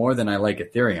Classic more than I like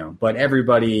Ethereum, but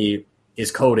everybody is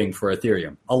coding for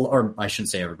Ethereum. Or I shouldn't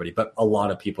say everybody, but a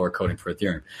lot of people are coding for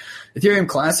Ethereum. Ethereum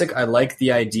Classic, I like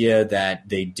the idea that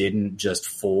they didn't just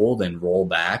fold and roll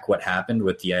back what happened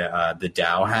with the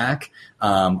DAO hack.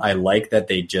 I like that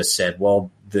they just said, well,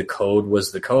 the code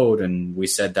was the code, and we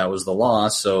said that was the law,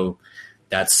 so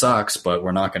that sucks, but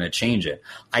we're not going to change it.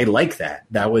 I like that.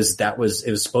 It was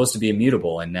supposed to be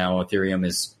immutable, and now Ethereum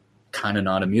is kind of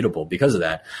not immutable because of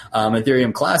that.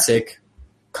 Ethereum Classic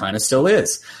kind of still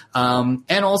is. And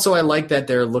also I like that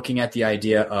they're looking at the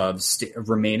idea of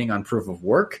remaining on proof of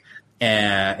work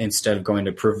instead of going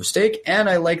to proof of stake. And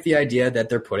I like the idea that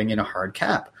they're putting in a hard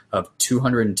cap of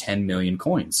 210 million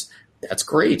coins. That's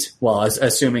great. Well,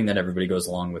 assuming that everybody goes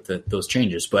along with those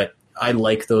changes, but I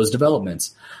like those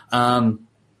developments.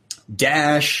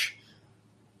 Dash,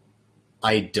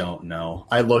 I don't know.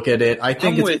 I look at it.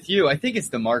 I'm with you. I think it's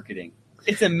the marketing.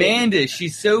 It's Amanda.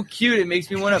 She's so cute. It makes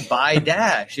me want to buy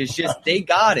Dash. It's just, they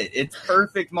got it. It's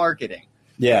perfect marketing.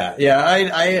 Yeah. They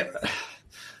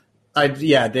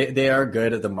are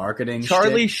good at the marketing.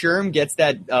 Charlie Sherm gets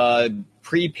that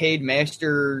prepaid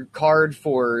master card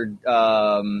for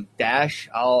Dash.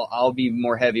 I'll be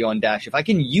more heavy on Dash. If I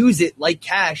can use it like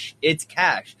cash, it's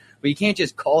cash. But you can't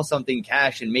just call something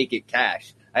cash and make it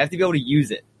cash. I have to be able to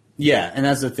use it. Yeah, and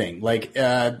that's the thing. Like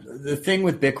the thing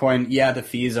with Bitcoin, the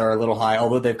fees are a little high,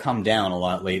 although they've come down a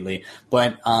lot lately.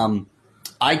 But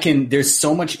there's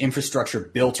so much infrastructure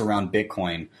built around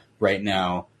Bitcoin right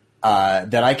now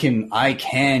that I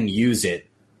can use it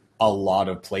a lot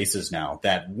of places now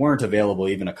that weren't available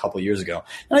even a couple years ago.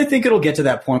 And I think it'll get to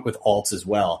that point with alts as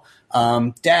well.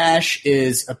 Dash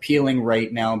is appealing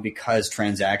right now because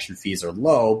transaction fees are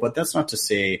low, but that's not to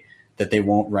say that they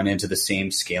won't run into the same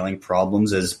scaling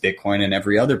problems as Bitcoin and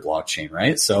every other blockchain,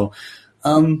 right? So,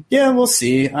 we'll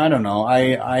see. I don't know.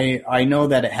 I know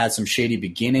that it had some shady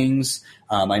beginnings.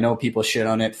 I know people shit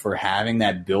on it for having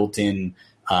that built-in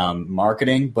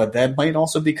marketing, but that might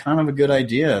also be kind of a good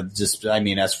idea.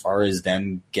 As far as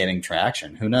them getting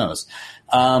traction, who knows?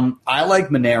 I like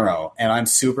Monero, and I'm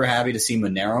super happy to see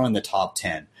Monero in the top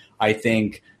 10. I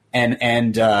think.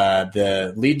 And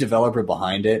the lead developer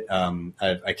behind it,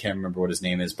 I can't remember what his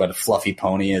name is, but Fluffy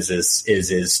Pony is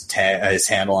his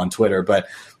handle on Twitter. But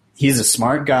he's a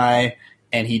smart guy,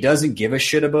 and he doesn't give a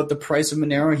shit about the price of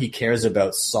Monero. He cares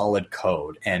about solid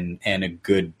code and a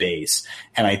good base.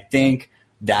 And I think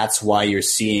that's why you're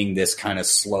seeing this kind of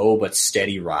slow but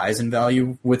steady rise in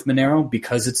value with Monero,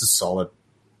 because it's a solid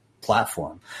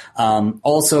platform.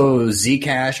 Also,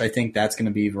 Zcash, I think that's going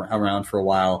to be around for a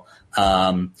while.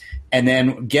 And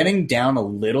then getting down a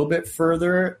little bit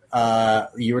further,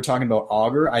 you were talking about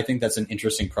Augur. I think that's an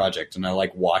interesting project, and I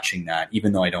like watching that,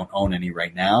 even though I don't own any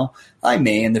right now. I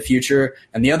may in the future.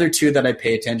 And the other two that I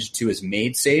pay attention to is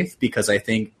MadeSafe, because I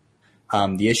think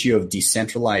the issue of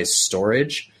decentralized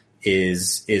storage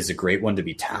is a great one to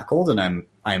be tackled, and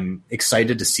I'm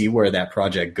excited to see where that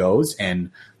project goes.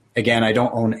 And again, I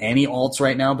don't own any alts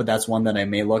right now, but that's one that I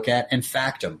may look at. And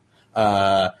Factom,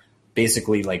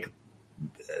 basically like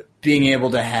being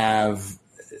able to have,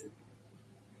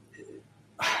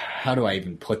 how do I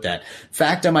even put that?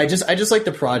 Factom, I just like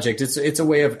the project. It's a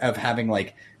way of having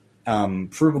like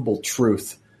provable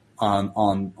truth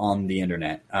on the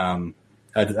internet.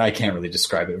 I can't really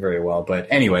describe it very well, but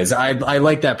anyways, I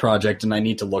like that project, and I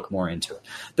need to look more into it.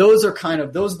 Those are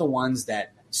the ones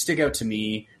that stick out to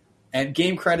me, and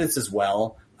game credits as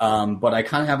well. But I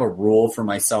kind of have a rule for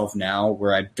myself now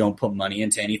where I don't put money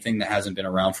into anything that hasn't been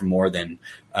around for more than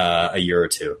a year or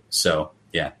two. So,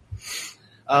 yeah.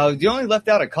 You only left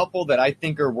out a couple that I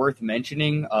think are worth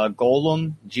mentioning.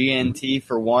 Golem, GNT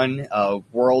for one,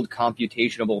 World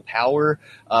Computational Power.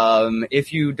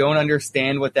 If you don't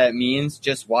understand what that means,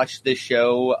 just watch the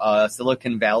show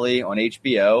Silicon Valley on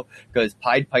HBO, because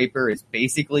Pied Piper is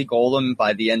basically Golem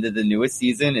by the end of the newest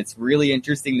season. It's really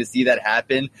interesting to see that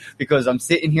happen, because I'm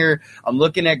sitting here, I'm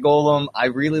looking at Golem. I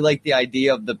really like the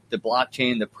idea of the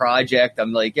blockchain, the project.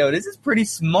 I'm like, yo, this is pretty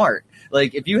smart.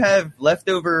 Like, if you have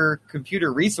leftover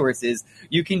computer resources,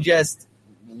 you can just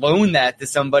loan that to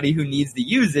somebody who needs to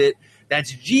use it.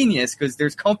 That's genius, because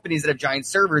there's companies that have giant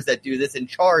servers that do this and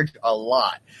charge a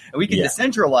lot. And we can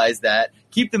decentralize that,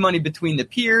 keep the money between the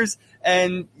peers,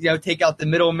 and, take out the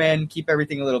middlemen, keep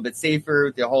everything a little bit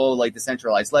safer, the whole,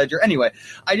 decentralized ledger. Anyway,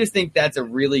 I just think that's a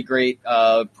really great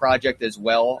project as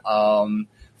well.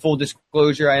 Full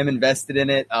disclosure, I am invested in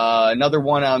it. Another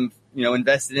one I'm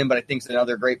invested in, but I think it's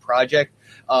another great project.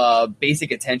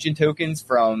 Basic attention tokens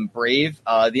from Brave.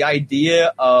 The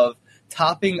idea of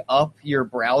topping up your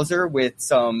browser with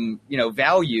some,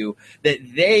 value that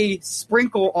they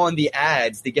sprinkle on the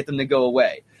ads to get them to go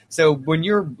away. So when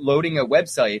you're loading a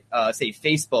website, say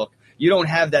Facebook, you don't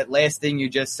have that last thing you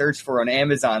just searched for on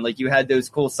Amazon. Like, you had those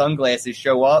cool sunglasses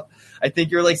show up. I think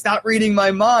you're like, stop reading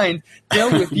my mind.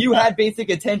 If you had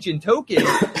basic attention tokens,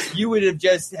 you would have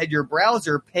just had your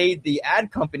browser paid the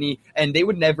ad company, and they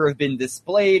would never have been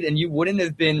displayed, and you wouldn't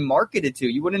have been marketed to.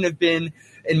 You wouldn't have been,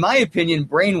 in my opinion,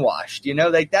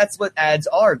 brainwashed. That's what ads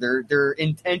are. They're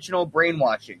intentional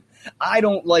brainwashing. I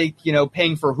don't like,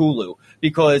 paying for Hulu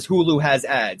because Hulu has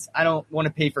ads. I don't want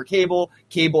to pay for cable.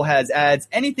 Cable has ads.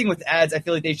 Anything with ads, I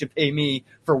feel like they should pay me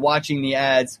for watching the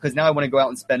ads, because now I want to go out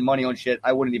and spend money on shit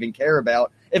I wouldn't even care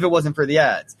about if it wasn't for the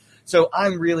ads. So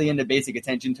I'm really into basic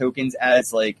attention tokens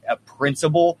as like a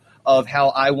principle of how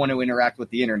I want to interact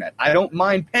with the internet. I don't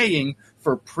mind paying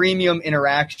for premium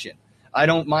interaction. I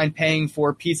don't mind paying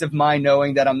for peace of mind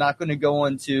knowing that I'm not going to go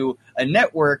onto a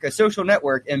network, a social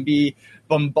network, and be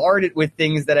bombarded with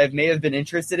things that I may have been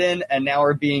interested in and now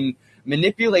are being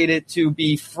manipulated to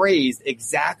be phrased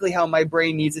exactly how my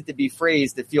brain needs it to be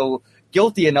phrased to feel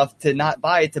guilty enough to not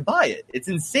buy it, to buy it. It's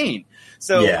insane.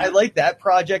 So I like that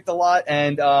project a lot.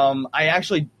 And I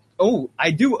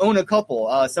do own a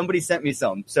couple. Somebody sent me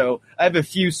some. So I have a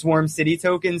few Swarm City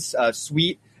tokens,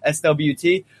 Sweet,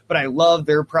 SWT, but I love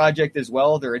their project as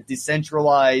well. They're a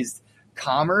decentralized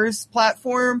commerce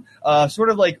platform, sort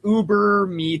of like Uber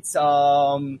meets,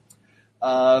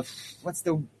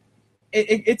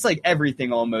 it's like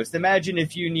everything almost. Imagine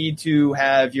if you need to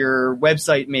have your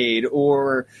website made,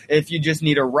 or if you just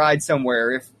need a ride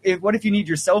somewhere. What if you need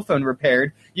your cell phone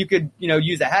repaired? You could,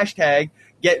 use a hashtag,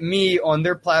 get me on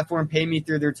their platform, pay me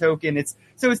through their token. It's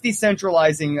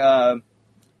decentralizing,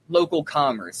 local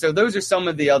commerce. So those are some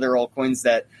of the other altcoins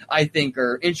that I think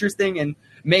are interesting and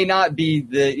may not be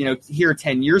here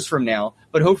 10 years from now,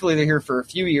 but hopefully they're here for a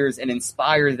few years and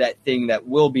inspire that thing that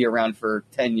will be around for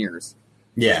 10 years.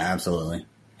 Yeah, absolutely.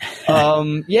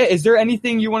 Is there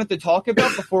anything you wanted to talk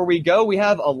about before we go? We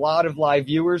have a lot of live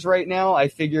viewers right now. I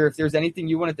figure if there's anything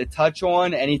you wanted to touch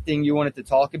on, anything you wanted to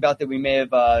talk about that we may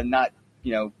have not,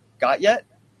 got yet.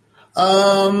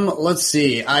 Let's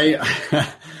see. I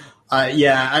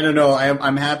don't know.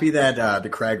 I'm happy that the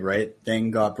Craig Wright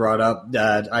thing got brought up.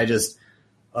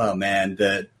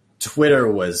 The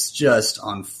Twitter was just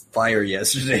on fire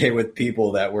yesterday with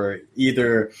people that were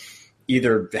either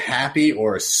happy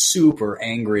or super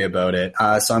angry about it.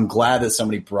 So I'm glad that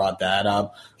somebody brought that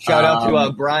up. Shout out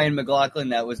to Brian McLaughlin.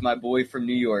 That was my boy from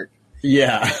New York.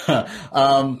 Yeah.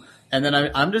 And then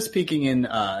I'm just peeking in.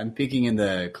 I'm peeking in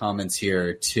the comments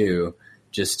here too.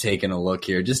 Just taking a look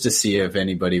here, just to see if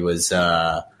anybody was.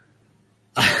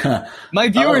 My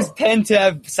viewers tend to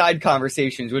have side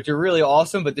conversations, which are really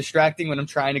awesome, but distracting when I'm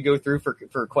trying to go through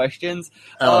for questions.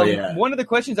 One of the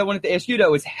questions I wanted to ask you,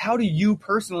 though, is how do you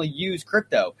personally use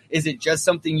crypto? Is it just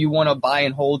something you want to buy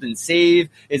and hold and save?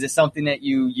 Is it something that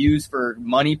you use for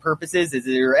money purposes? Is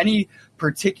there any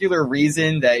particular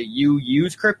reason that you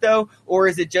use crypto, or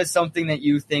is it just something that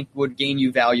you think would gain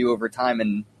you value over time?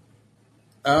 And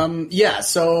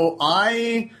so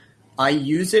I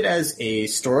use it as a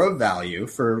store of value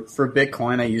for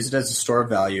Bitcoin. I use it as a store of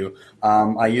value.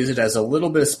 I use it as a little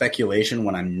bit of speculation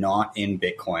when I'm not in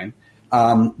Bitcoin.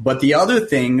 But the other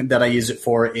thing that I use it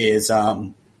for is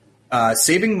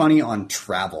saving money on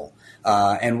travel.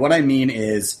 And what I mean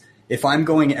is if I'm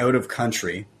going out of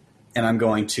country and I'm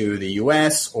going to the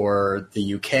US or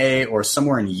the UK or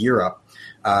somewhere in Europe,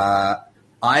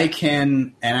 I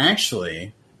can – and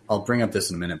actually – I'll bring up this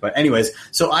in a minute. But anyways,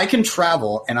 so I can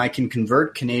travel and I can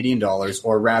convert Canadian dollars,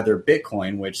 or rather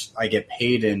Bitcoin, which I get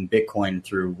paid in Bitcoin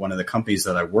through one of the companies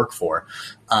that I work for.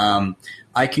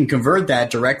 I can convert that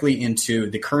directly into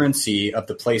the currency of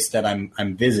the place that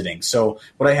I'm visiting. So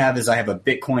what I have is I have a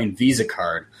Bitcoin Visa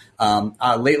card.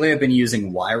 Lately I've been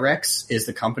using Wirex is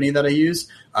the company that I use,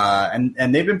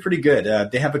 and they've been pretty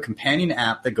good. They have a companion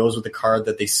app that goes with the card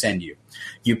that they send you.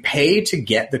 You pay to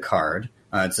get the card.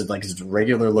 It's a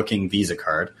regular looking Visa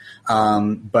card.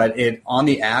 But on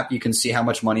the app, you can see how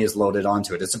much money is loaded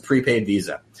onto it. It's a prepaid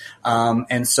Visa.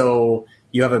 And so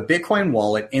you have a Bitcoin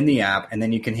wallet in the app, and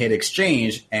then you can hit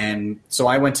exchange. And so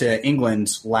I went to England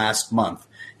last month,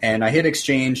 and I hit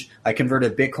exchange. I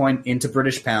converted Bitcoin into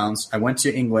British pounds. I went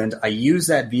to England. I used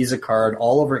that Visa card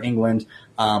all over England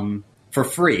for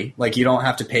free. Like, you don't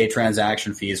have to pay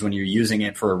transaction fees when you're using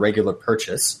it for a regular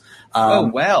purchase. Oh,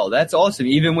 wow. That's awesome.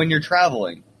 Even when you're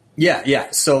traveling.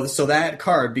 Yeah. So that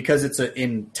card, because it's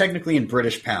technically in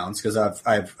British pounds, because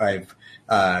I've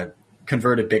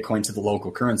converted Bitcoin to the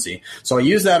local currency. So I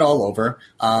use that all over.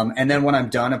 And then when I'm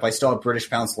done, if I still have British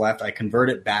pounds left, I convert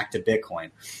it back to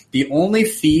Bitcoin. The only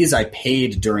fees I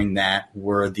paid during that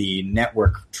were the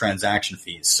network transaction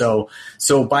fees. So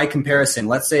by comparison,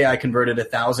 let's say I converted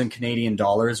 1,000 Canadian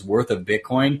dollars worth of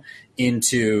Bitcoin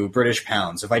into British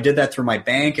pounds. If I did that through my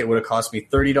bank, it would have cost me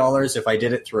 $30. If I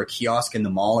did it through a kiosk in the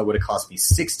mall, it would have cost me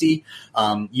 $60.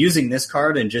 Using this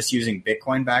card and just using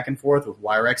Bitcoin back and forth with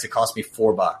Wirex, it cost me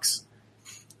 $4.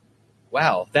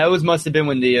 Wow, that must have been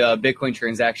when the Bitcoin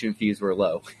transaction fees were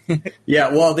low.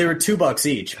 Yeah, well, they were $2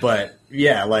 each, but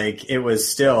yeah, like, it was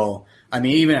still. I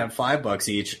mean, even at $5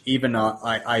 each,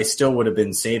 I still would have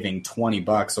been saving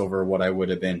 $20 over what I would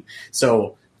have been.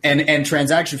 So, and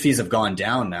transaction fees have gone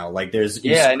down now. Like,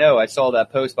 yeah, I know. I saw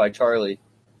that post by Charlie.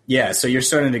 Yeah, so you're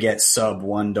starting to get sub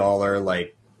 $1,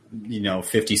 like,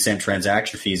 50-cent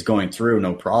transaction fees going through,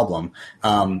 no problem.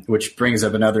 Which brings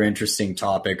up another interesting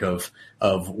topic of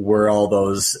were all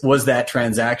those, was that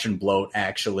transaction bloat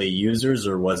actually users,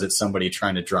 or was it somebody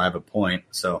trying to drive a point?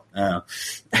 So,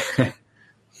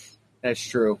 That's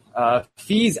true.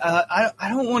 Fees, I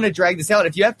don't want to drag this out.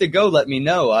 If you have to go, let me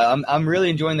know. I'm really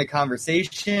enjoying the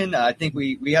conversation. I think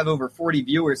we have over 40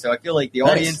 viewers, so I feel like the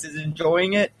audience is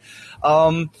enjoying it.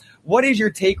 What is your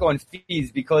take on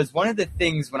fees? Because one of the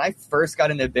things when I first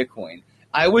got into Bitcoin,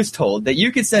 I was told that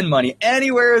you could send money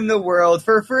anywhere in the world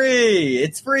for free.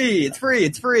 It's free. It's free.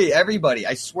 It's free. Everybody,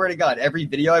 I swear to God, every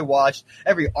video I watched,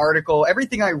 every article,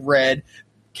 everything I read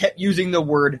kept using the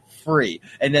word free.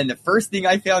 And then the first thing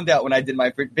I found out when I did my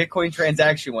Bitcoin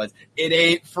transaction was it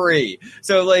ain't free.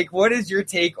 So, like, what is your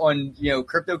take on,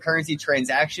 cryptocurrency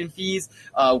transaction fees?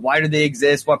 Why do they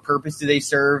exist? What purpose do they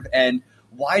serve? And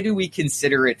why do we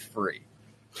consider it free?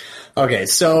 Okay,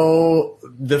 so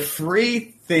the free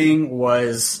thing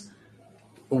was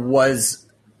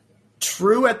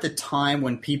true at the time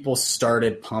when people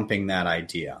started pumping that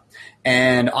idea.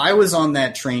 And I was on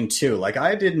that train too. Like,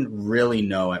 I didn't really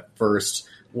know at first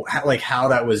how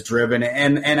that was driven.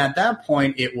 And at that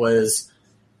point it was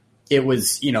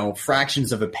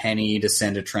fractions of a penny to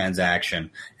send a transaction,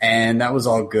 and that was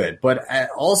all good. But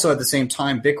also at the same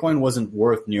time, Bitcoin wasn't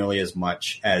worth nearly as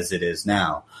much as it is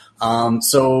now.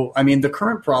 So, I mean, the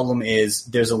current problem is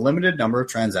there's a limited number of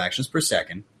transactions per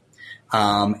second.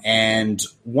 And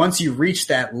once you reach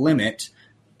that limit,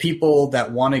 people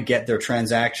that want to get their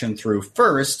transaction through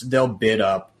first, they'll bid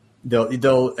up,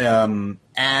 they'll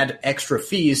add extra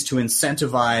fees to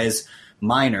incentivize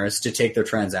miners to take their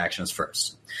transactions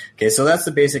first. Okay, so that's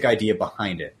the basic idea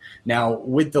behind it. Now,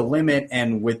 with the limit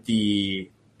and with the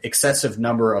excessive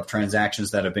number of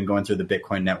transactions that have been going through the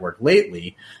Bitcoin network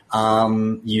lately,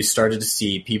 you started to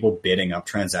see people bidding up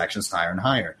transactions higher and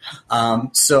higher.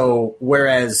 So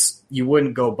whereas you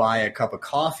wouldn't go buy a cup of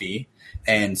coffee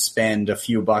and spend a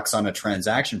few bucks on a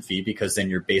transaction fee, because then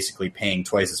you're basically paying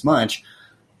twice as much,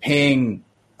 paying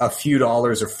a few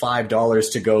dollars or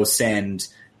 $5 to go send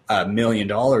 $1 million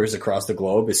across the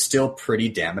globe is still pretty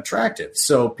damn attractive.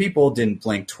 So people didn't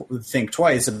think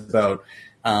twice about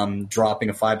dropping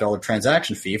a $5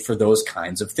 transaction fee for those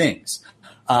kinds of things.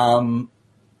 Now,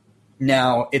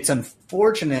 it's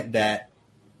unfortunate that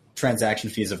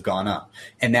transaction fees have gone up,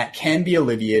 and that can be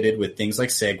alleviated with things like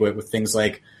SegWit, with things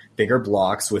like bigger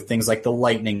blocks, with things like the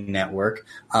Lightning Network.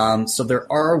 So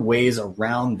there are ways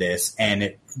around this,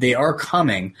 and they are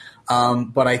coming.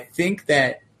 But I think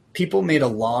that people made a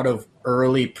lot of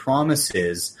early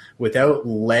promises without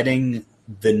letting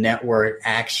the network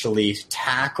actually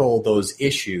tackle those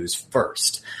issues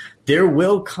first. there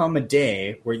will come a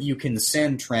day where you can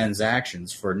send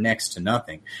transactions for next to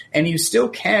nothing. And you still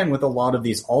can with a lot of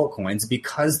these altcoins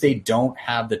because they don't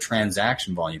have the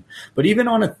transaction volume. But even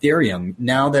on Ethereum,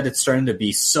 now that it's starting to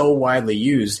be so widely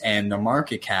used and the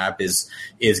market cap is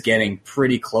getting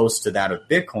pretty close to that of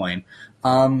Bitcoin,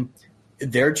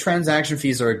 their transaction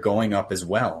fees are going up as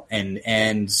well.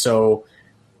 And so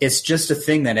it's just a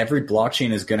thing that every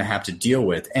blockchain is going to have to deal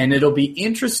with. And it'll be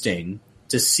interesting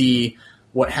to see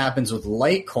what happens with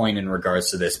Litecoin in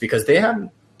regards to this, because they have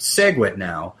SegWit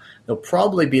now. They'll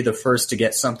probably be the first to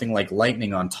get something like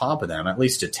Lightning on top of them, at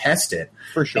least to test it.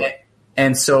 For sure.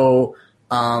 And so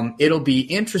it'll be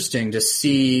interesting to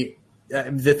see.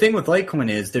 The thing with Litecoin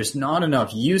is there's not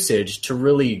enough usage to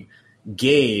really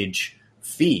gauge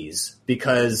fees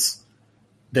because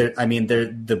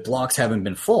the blocks haven't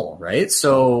been full, right?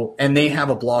 So, and they have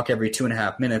a block every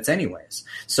 2.5 minutes anyways.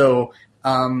 So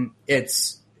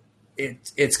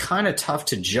it's kind of tough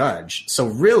to judge. So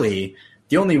really,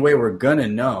 the only way we're gonna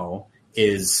know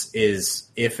is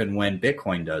if and when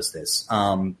Bitcoin does this.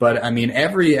 But I mean,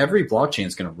 every blockchain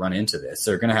is gonna run into this.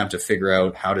 They're gonna have to figure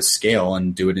out how to scale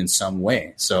and do it in some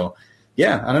way. So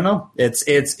yeah, I don't know. It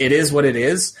is what it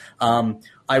is.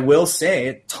 I will say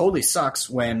it totally sucks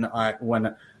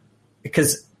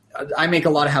because I make a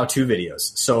lot of how-to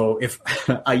videos. So if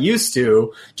I used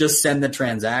to just send the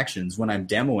transactions when I'm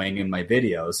demoing in my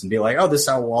videos and be like, oh, this is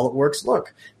how wallet works.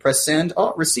 Look, press send,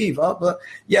 oh, receive. Oh,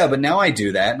 but now I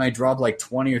do that and I drop like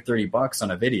 $20 or $30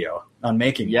 on a video on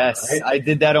making it. Yes, right? I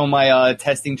did that on my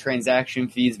testing transaction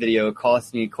fees video. It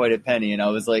cost me quite a penny, and I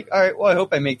was like, all right, well, I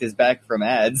hope I make this back from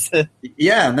ads.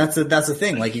 Yeah, and that's the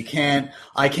thing. Like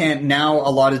I can't now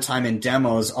a lot of time in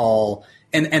demos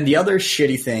and the other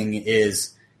shitty thing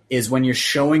is when you're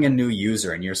showing a new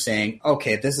user and you're saying,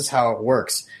 okay, this is how it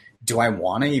works. Do I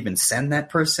want to even send that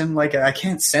person? Like, I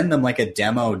can't send them like a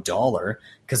demo dollar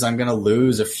because I'm going to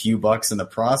lose a few bucks in the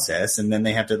process. And then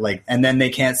they have to and then they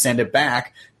can't send it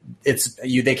back.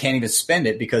 They can't even spend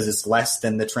it because it's less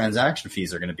than the transaction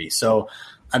fees are going to be. So,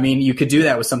 I mean, you could do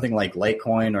that with something like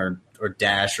Litecoin or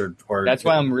Dash or. That's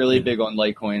why I'm really big on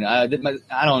Litecoin. I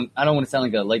don't want to sound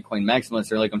like a Litecoin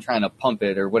maximalist or like I'm trying to pump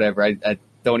it or whatever. I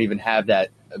don't even have that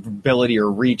ability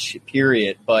or reach,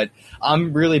 period. But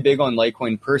I'm really big on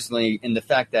Litecoin personally in the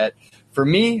fact that for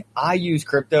me, I use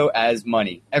crypto as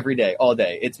money every day, all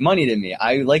day. It's money to me.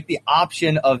 I like the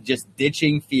option of just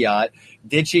ditching fiat,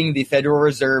 ditching the Federal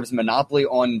Reserve's monopoly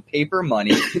on paper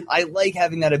money. I like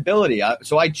having that ability.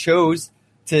 So I chose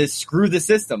to screw the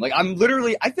system. Like I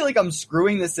feel like I'm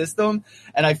screwing the system,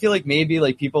 and I feel like maybe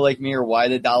like people like me are why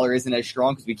the dollar isn't as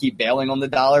strong because we keep bailing on the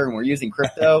dollar and we're using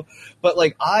crypto. But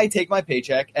like I take my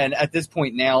paycheck, and at this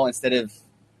point now, instead of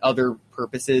other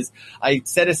purposes, I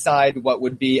set aside what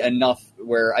would be enough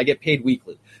where I get paid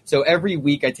weekly. So every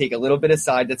week I take a little bit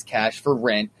aside that's cash for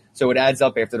rent. So it adds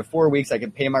up after the 4 weeks. I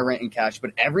can pay my rent in cash,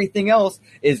 but everything else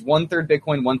is 1/3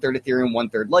 Bitcoin, 1/3 Ethereum,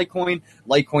 1/3 Litecoin.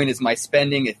 Litecoin is my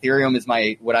spending. Ethereum is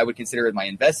what I would consider as my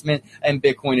investment, and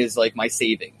Bitcoin is like my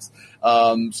savings.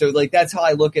 So like that's how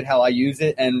I look at how I use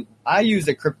it. And I use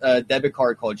a debit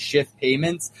card called Shift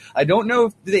Payments. I don't know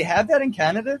do they have that in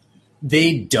Canada?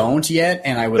 They don't yet,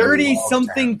 and I would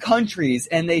 30-something countries,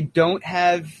 and they don't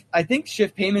have. I think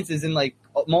Shift Payments is in like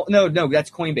no, that's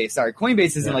Coinbase. Sorry,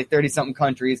 Coinbase is in like 30-something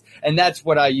countries, and that's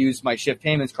what I use my Shift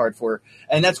Payments card for.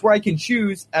 And that's where I can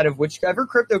choose out of whichever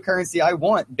cryptocurrency I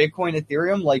want: Bitcoin,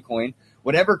 Ethereum, Litecoin,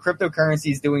 whatever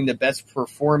cryptocurrency is doing the best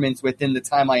performance within the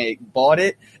time I bought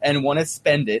it and want to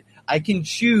spend it. I can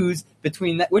choose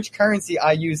between which currency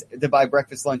I use to buy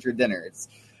breakfast, lunch, or dinner. It's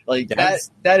like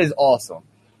that is awesome.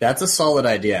 That's a solid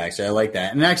idea, actually. I like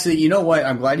that. And actually, you know what?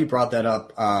 I'm glad you brought that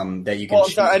up, that you can Well,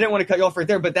 I'm sorry, I didn't want to cut you off right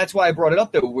there, but that's why I brought it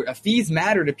up, though. Fees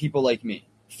matter to people like me.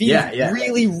 Fees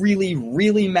really, really,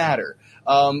 really matter.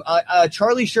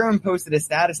 Charlie Sherman posted a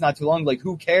status not too long, like,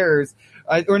 who cares?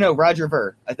 Roger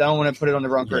Ver. I don't want to put it on the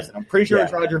wrong person. I'm pretty sure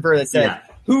it's Roger Ver that said,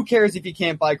 who cares if you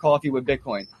can't buy coffee with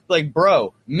Bitcoin? Like,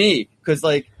 bro, me, because,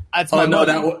 like, that's my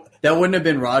money. That wouldn't have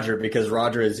been Roger because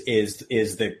Roger is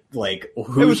the like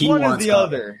who it was he one wants or the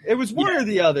other. It was one or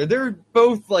the other. They're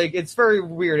both like it's very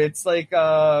weird. It's like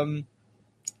they're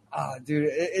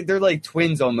like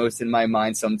twins almost in my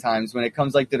mind sometimes when it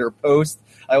comes like to their post.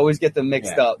 I always get them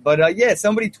mixed up. But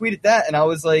somebody tweeted that and I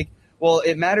was like, well,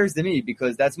 it matters to me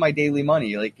because that's my daily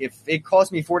money. Like if it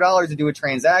costs me $4 to do a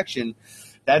transaction,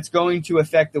 that's going to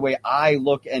affect the way I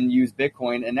look and use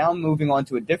Bitcoin. And now I'm moving on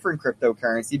to a different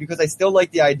cryptocurrency because I still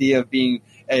like the idea of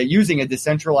using a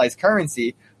decentralized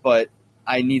currency, but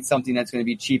I need something that's going to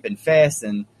be cheap and fast.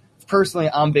 And personally,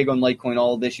 I'm big on Litecoin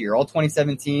all this year. All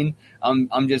 2017,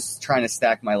 I'm just trying to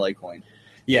stack my Litecoin.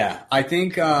 Yeah, I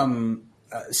think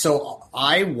so.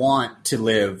 I want to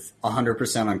live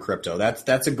 100% on crypto.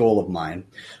 That's a goal of mine.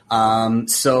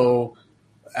 So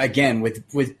again,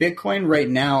 with Bitcoin right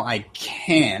now, I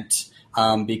can't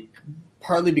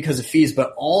partly because of fees,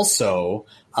 but also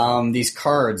these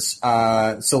cards.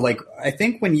 So like I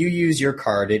think when you use your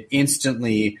card, it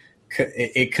instantly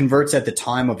it converts at the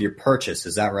time of your purchase.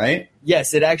 Is that right?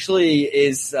 Yes, it actually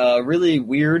is really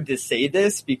weird to say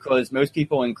this because most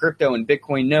people in crypto and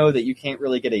Bitcoin know that you can't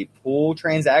really get a pull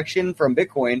transaction from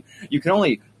Bitcoin. You can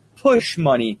only push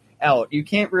money out. You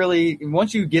can't really,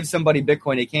 once you give somebody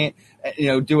Bitcoin, they can't,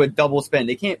 do a double spend.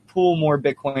 They can't pull more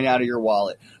Bitcoin out of your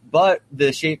wallet. But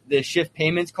the Shift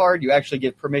Payments card, you actually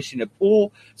give permission to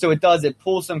pull. So it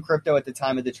pulls some crypto at the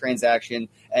time of the transaction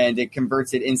and it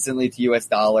converts it instantly to US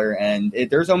dollar. And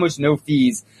there's almost no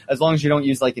fees as long as you don't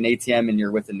use like an ATM and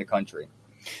you're within the country.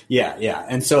 Yeah.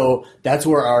 And so that's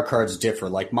where our cards differ.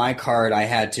 Like my card, I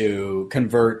had to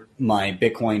convert my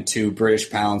Bitcoin to British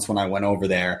pounds when I went over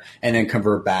there and then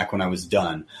convert back when I was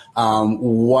done.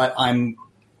 What I'm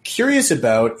curious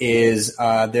about is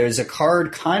there's a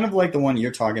card kind of like the one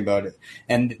you're talking about,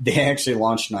 and they actually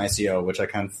launched an ICO, which I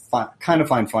kind of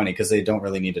find funny because they don't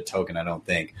really need a token, I don't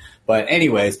think. But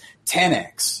anyways,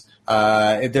 10x.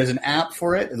 There's an app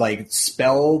for it, like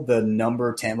spell the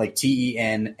number 10, like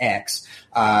TENX,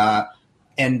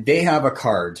 and they have a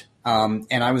card.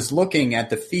 And I was looking at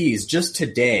the fees just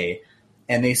today,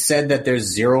 and they said that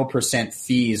there's 0%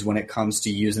 fees when it comes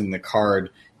to using the card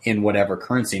in whatever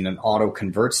currency, and it auto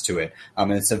converts to it.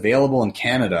 And it's available in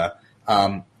Canada.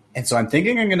 And so I'm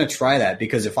thinking I'm going to try that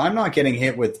because if I'm not getting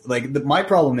hit with my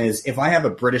problem is if I have a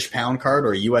British pound card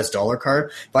or a US dollar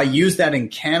card, if I use that in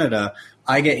Canada,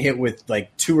 I get hit with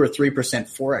like 2 or 3%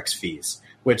 Forex fees,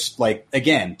 which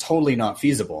again, totally not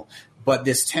feasible. But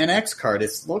this 10X card,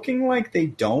 it's looking like they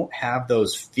don't have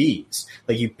those fees.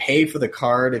 Like you pay for the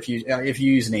card if you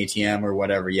use an ATM or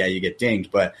whatever, yeah, you get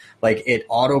dinged. But like it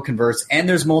auto converts, and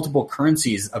there's multiple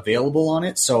currencies available on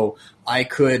it. So I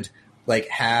could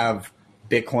have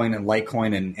Bitcoin and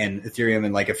Litecoin and Ethereum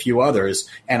and like a few others,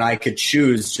 and I could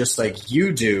choose just like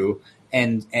you do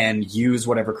and use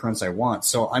whatever currency I want.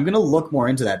 So I'm going to look more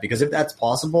into that because if that's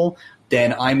possible,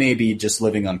 then I may be just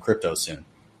living on crypto soon.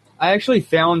 I actually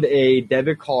found a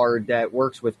debit card that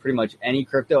works with pretty much any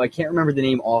crypto. I can't remember the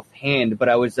name offhand, but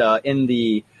I was in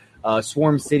the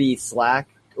Swarm City Slack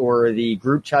or the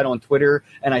group chat on Twitter,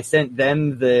 and I sent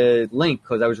them the link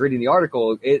because I was reading the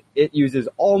article. It uses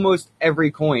almost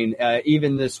every coin,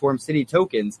 even the Swarm City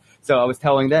tokens. So I was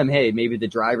telling them, hey, maybe the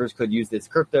drivers could use this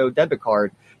crypto debit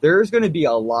card. There's going to be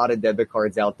a lot of debit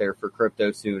cards out there for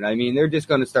crypto soon. I mean, they're just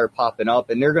going to start popping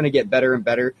up, and they're going to get better and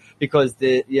better because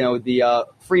the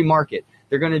free market.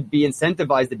 They're going to be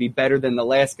incentivized to be better than the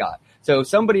last guy. So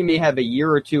somebody may have a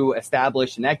year or two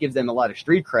established, and that gives them a lot of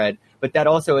street cred, but that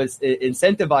also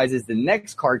incentivizes the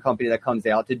next card company that comes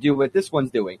out to do what this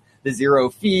one's doing, the zero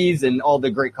fees and all the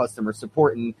great customer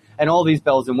support and all these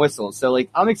bells and whistles. So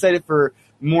I'm excited for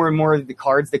more and more of the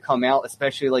cards that come out,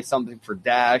 especially like something for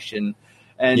Dash and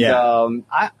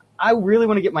I really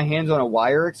want to get my hands on a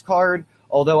WireX card,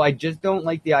 although I just don't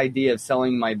like the idea of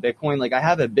selling my Bitcoin. Like I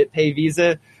have a BitPay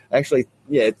Visa. Actually,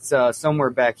 yeah, it's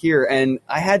somewhere back here. And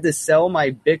I had to sell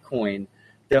my Bitcoin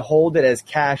to hold it as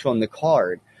cash on the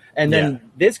card. And then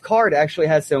this card actually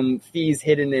has some fees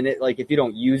hidden in it. Like if you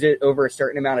don't use it over a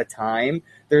certain amount of time,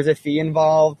 there's a fee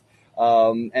involved.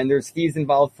 And there's fees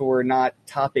involved for not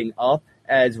topping up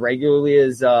as regularly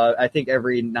as I think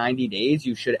every 90 days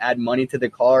you should add money to the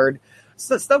card.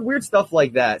 Weird stuff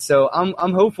like that. So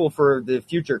I'm hopeful for the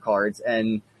future cards,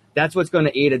 and that's what's going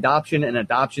to aid adoption, and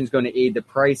adoption is going to aid the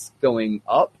price going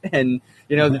up. And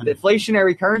the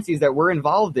inflationary currencies that we're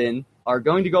involved in are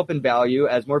going to go up in value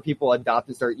as more people adopt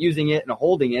and start using it and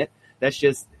holding it. That's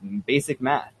just basic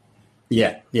math.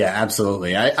 Yeah,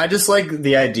 absolutely. I just like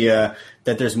the idea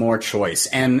that there's more choice.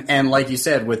 And like you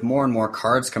said, with more and more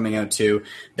cards coming out too,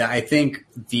 that I think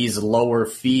these lower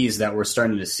fees that we're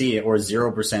starting to see, or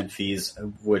 0% fees,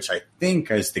 which I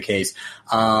think is the case,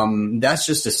 that's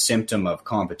just a symptom of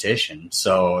competition.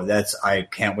 So I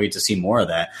can't wait to see more of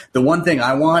that. The one thing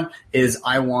I want is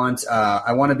I want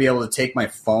to be able to take my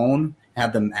phone,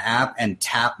 have the app, and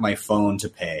tap my phone to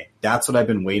pay. That's what I've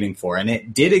been waiting for. And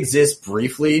it did exist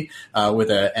briefly with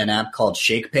an app called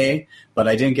ShakePay, but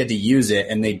I didn't get to use it,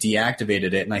 and they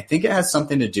deactivated it. And I think it has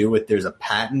something to do with there's a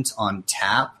patent on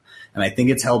tap, and I think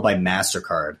it's held by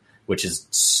MasterCard, which is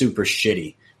super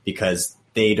shitty because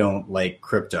they don't like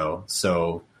crypto.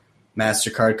 So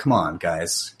MasterCard, come on,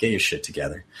 guys, get your shit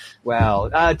together. Wow.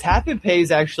 Tap and Pay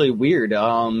is actually weird.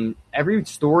 Every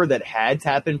store that had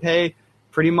Tap and Pay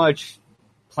pretty much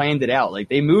planned it out. Like,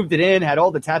 they moved it in, had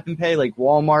all the tap and pay, like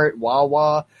Walmart,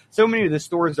 Wawa. So many of the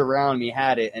stores around me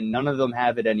had it, and none of them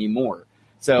have it anymore.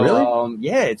 So, Really?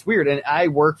 yeah, it's weird. And I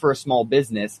work for a small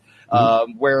business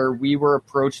where we were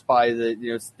approached by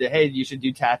hey, you should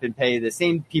do tap and pay, the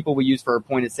same people we use for our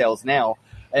point of sales now.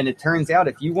 And it turns out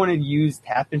if you want to use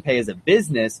tap and pay as a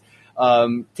business,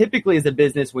 typically as a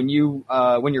business, when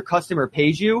your customer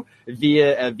pays you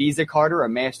via a Visa card or a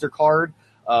MasterCard,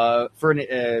 for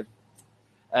an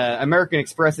American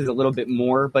Express is a little bit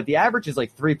more, but the average is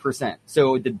like 3%.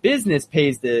 So the business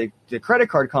pays the credit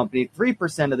card company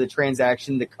 3% of the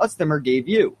transaction the customer gave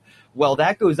you. Well,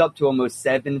 that goes up to almost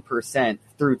 7%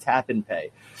 through tap and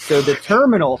pay. So that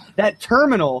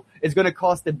terminal is going to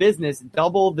cost the business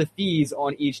double the fees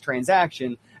on each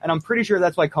transaction. And I'm pretty sure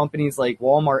that's why companies like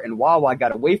Walmart and Wawa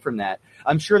got away from that.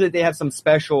 I'm sure that they have some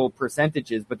special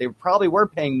percentages, but they probably were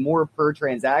paying more per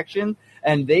transaction,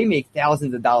 and they make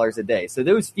thousands of dollars a day. So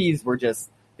those fees were just,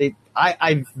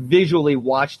 I visually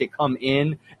watched it come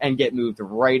in and get moved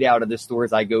right out of the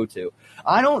stores I go to.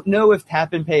 I don't know if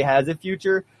tap and pay has a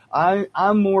future.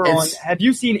 I'm more on, have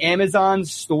you seen Amazon's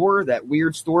store, that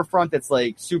weird storefront that's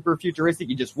like super futuristic?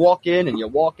 You just walk in and you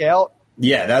walk out.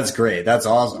 Yeah, that's great. That's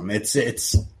awesome. It's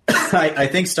I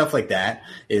think stuff like that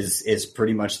is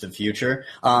pretty much the future.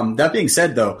 That being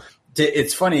said, though,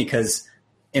 it's funny because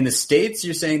in the States,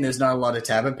 you're saying there's not a lot of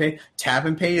tap and pay. Tap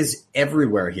and pay is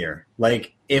everywhere here.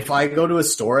 Like, if I go to a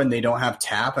store and they don't have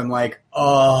tap, I'm like,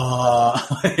 oh,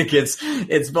 like it's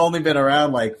only been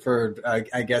around like for,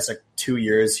 I guess, 2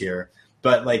 years here,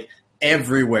 but like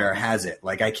everywhere has it.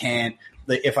 Like, I can't,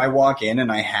 like, if I walk in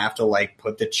and I have to like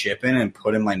put the chip in and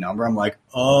put in my number, I'm like,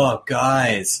 oh,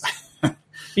 guys.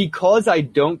 Because I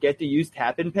don't get to use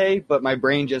tap and pay, but my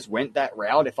brain just went that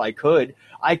route. If I could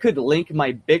link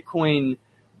my Bitcoin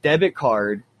debit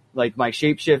card, like my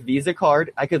Shapeshift Visa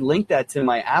card. I could link that to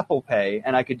my Apple Pay,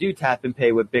 and I could do tap and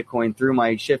pay with Bitcoin through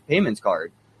my Shift Payments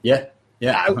card. Yeah.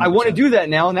 I want to do that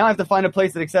now. Now I have to find a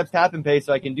place that accepts tap and pay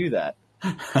so I can do that.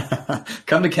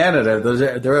 Come to Canada.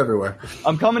 They're everywhere.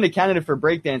 I'm coming to Canada for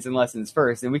breakdancing lessons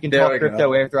first, and we can talk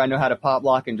crypto after I know how to pop,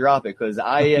 lock, and drop it, because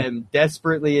I am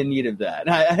desperately in need of that.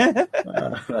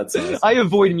 That's awesome. I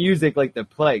avoid music like the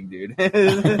plague, dude.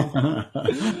 Yeah,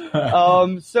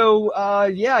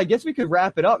 I guess we could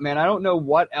wrap it up, man. I don't know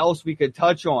what else we could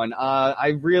touch on. I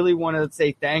really want to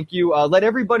say thank you. Let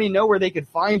everybody know where they could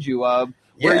find you, where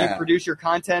you produce your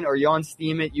content. Are you on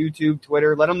Steam, at YouTube,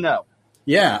 Twitter? Let them know.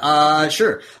 Yeah,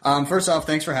 sure. First off,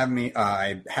 thanks for having me.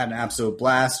 I had an absolute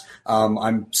blast.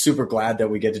 I'm super glad that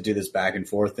we get to do this back and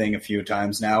forth thing a few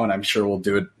times now, and I'm sure we'll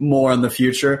do it more in the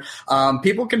future.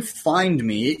 People can find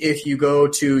me if you go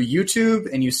to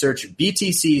YouTube and you search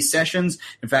BTC Sessions.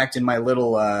 In fact, in my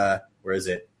little, where is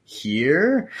it?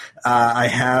 Here, I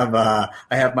have my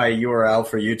URL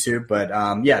for YouTube, but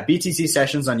yeah, BTC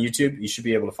Sessions on YouTube. You should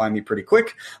be able to find me pretty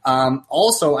quick.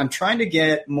 Also, I'm trying to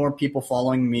get more people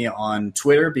following me on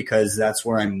Twitter because that's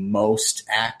where I'm most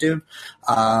active.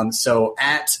 So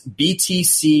at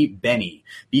BTC Benny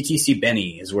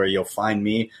is where you'll find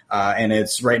me. And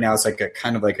it's right now it's like a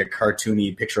kind of like a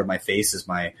cartoony picture of my face is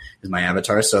my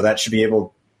avatar. So you should be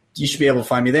able to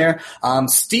find me there.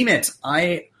 Steemit,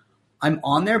 I'm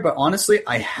on there, but honestly,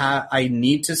 I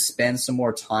need to spend some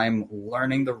more time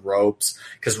learning the ropes,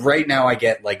 because right now I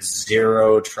get like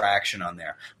zero traction on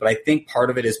there. But I think part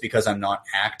of it is because I'm not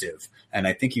active, and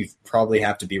I think you probably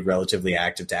have to be relatively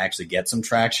active to actually get some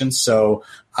traction. So,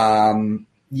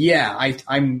 yeah,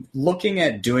 I'm looking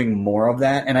at doing more of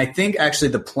that, and I think actually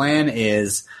the plan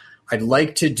is I'd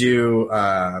like to do.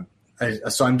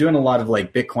 So I'm doing a lot of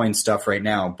like Bitcoin stuff right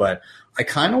now, but I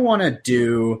kind of want to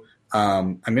do.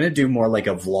 I'm going to do more like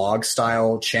a vlog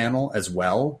style channel as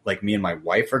well. Like me and my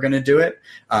wife are going to do it.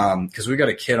 Cause we got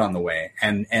a kid on the way,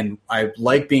 and I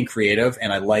like being creative,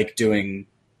 and I like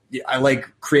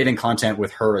creating content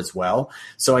with her as well.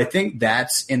 So I think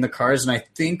that's in the cards. And I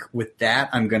think with that,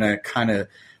 I'm going to kind of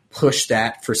push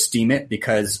that for Steemit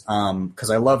because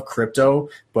I love crypto,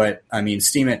 but I mean,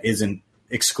 Steemit isn't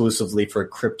exclusively for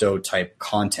crypto type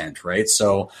content, right?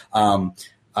 So,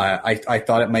 I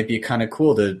thought it might be kind of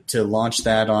cool to launch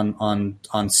that on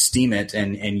Steemit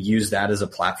and use that as a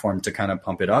platform to kind of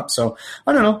pump it up. So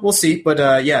I don't know, we'll see.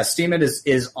 But yeah, Steemit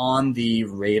is on the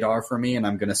radar for me, and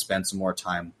I'm going to spend some more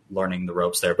time learning the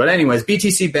ropes there. But anyways,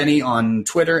 BTC Benny on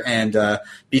Twitter and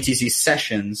BTC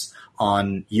Sessions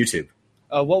on YouTube.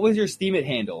 What was your Steemit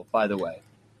handle, by the way?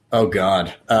 Oh,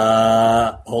 God.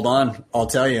 Hold on. I'll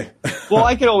tell you. Well,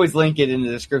 I could always link it in the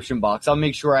description box. I'll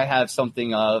make sure I have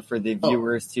something for the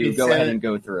viewers to go ahead and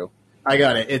go through. I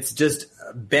got it. It's just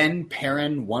Ben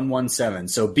Perrin 117.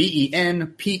 So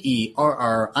BenPerrin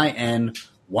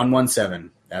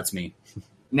 117. That's me.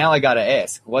 Now I gotta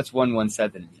ask, what's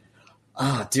 117 mean?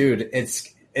 Dude,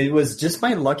 it was just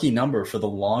my lucky number for the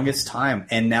longest time,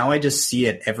 and now I just see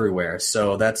it everywhere.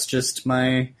 So that's just it's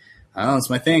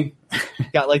my thing.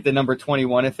 Got like the number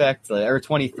 21 effect, or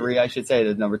 23, I should say,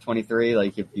 the number 23.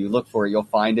 Like if you look for it, you'll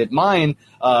find it. Mine,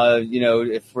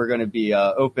 if we're going to be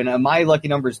open, my lucky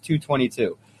number is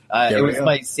 222. It was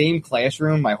my same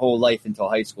classroom my whole life until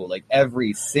high school. Like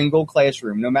every single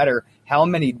classroom, no matter how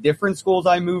many different schools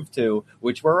I moved to,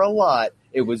 which were a lot,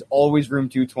 it was always room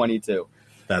 222.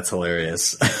 That's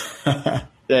hilarious. Yeah,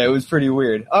 it was pretty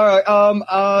weird. All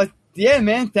right. Yeah,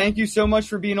 man, thank you so much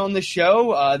for being on the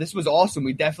show. This was awesome.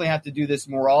 We definitely have to do this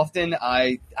more often.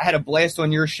 I had a blast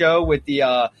on your show with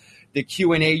the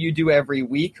Q&A you do every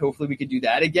week. Hopefully we could do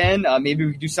that again. Maybe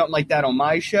we could do something like that on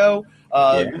my show.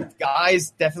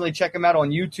 Guys, definitely check them out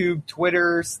on YouTube,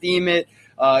 Twitter, Steam it.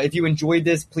 If you enjoyed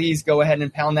this, please go ahead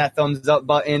and pound that thumbs up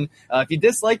button. If you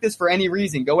dislike this for any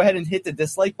reason, go ahead and hit the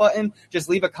dislike button. Just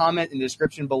leave a comment in the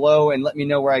description below and let me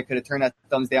know where I could have turned that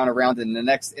thumbs down around in the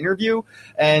next interview.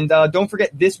 And don't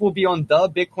forget, this will be on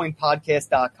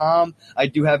thebitcoinpodcast.com. I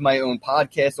do have my own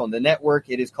podcast on the network.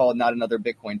 It is called Not Another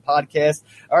Bitcoin Podcast.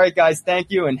 All right, guys, thank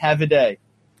you and have a day.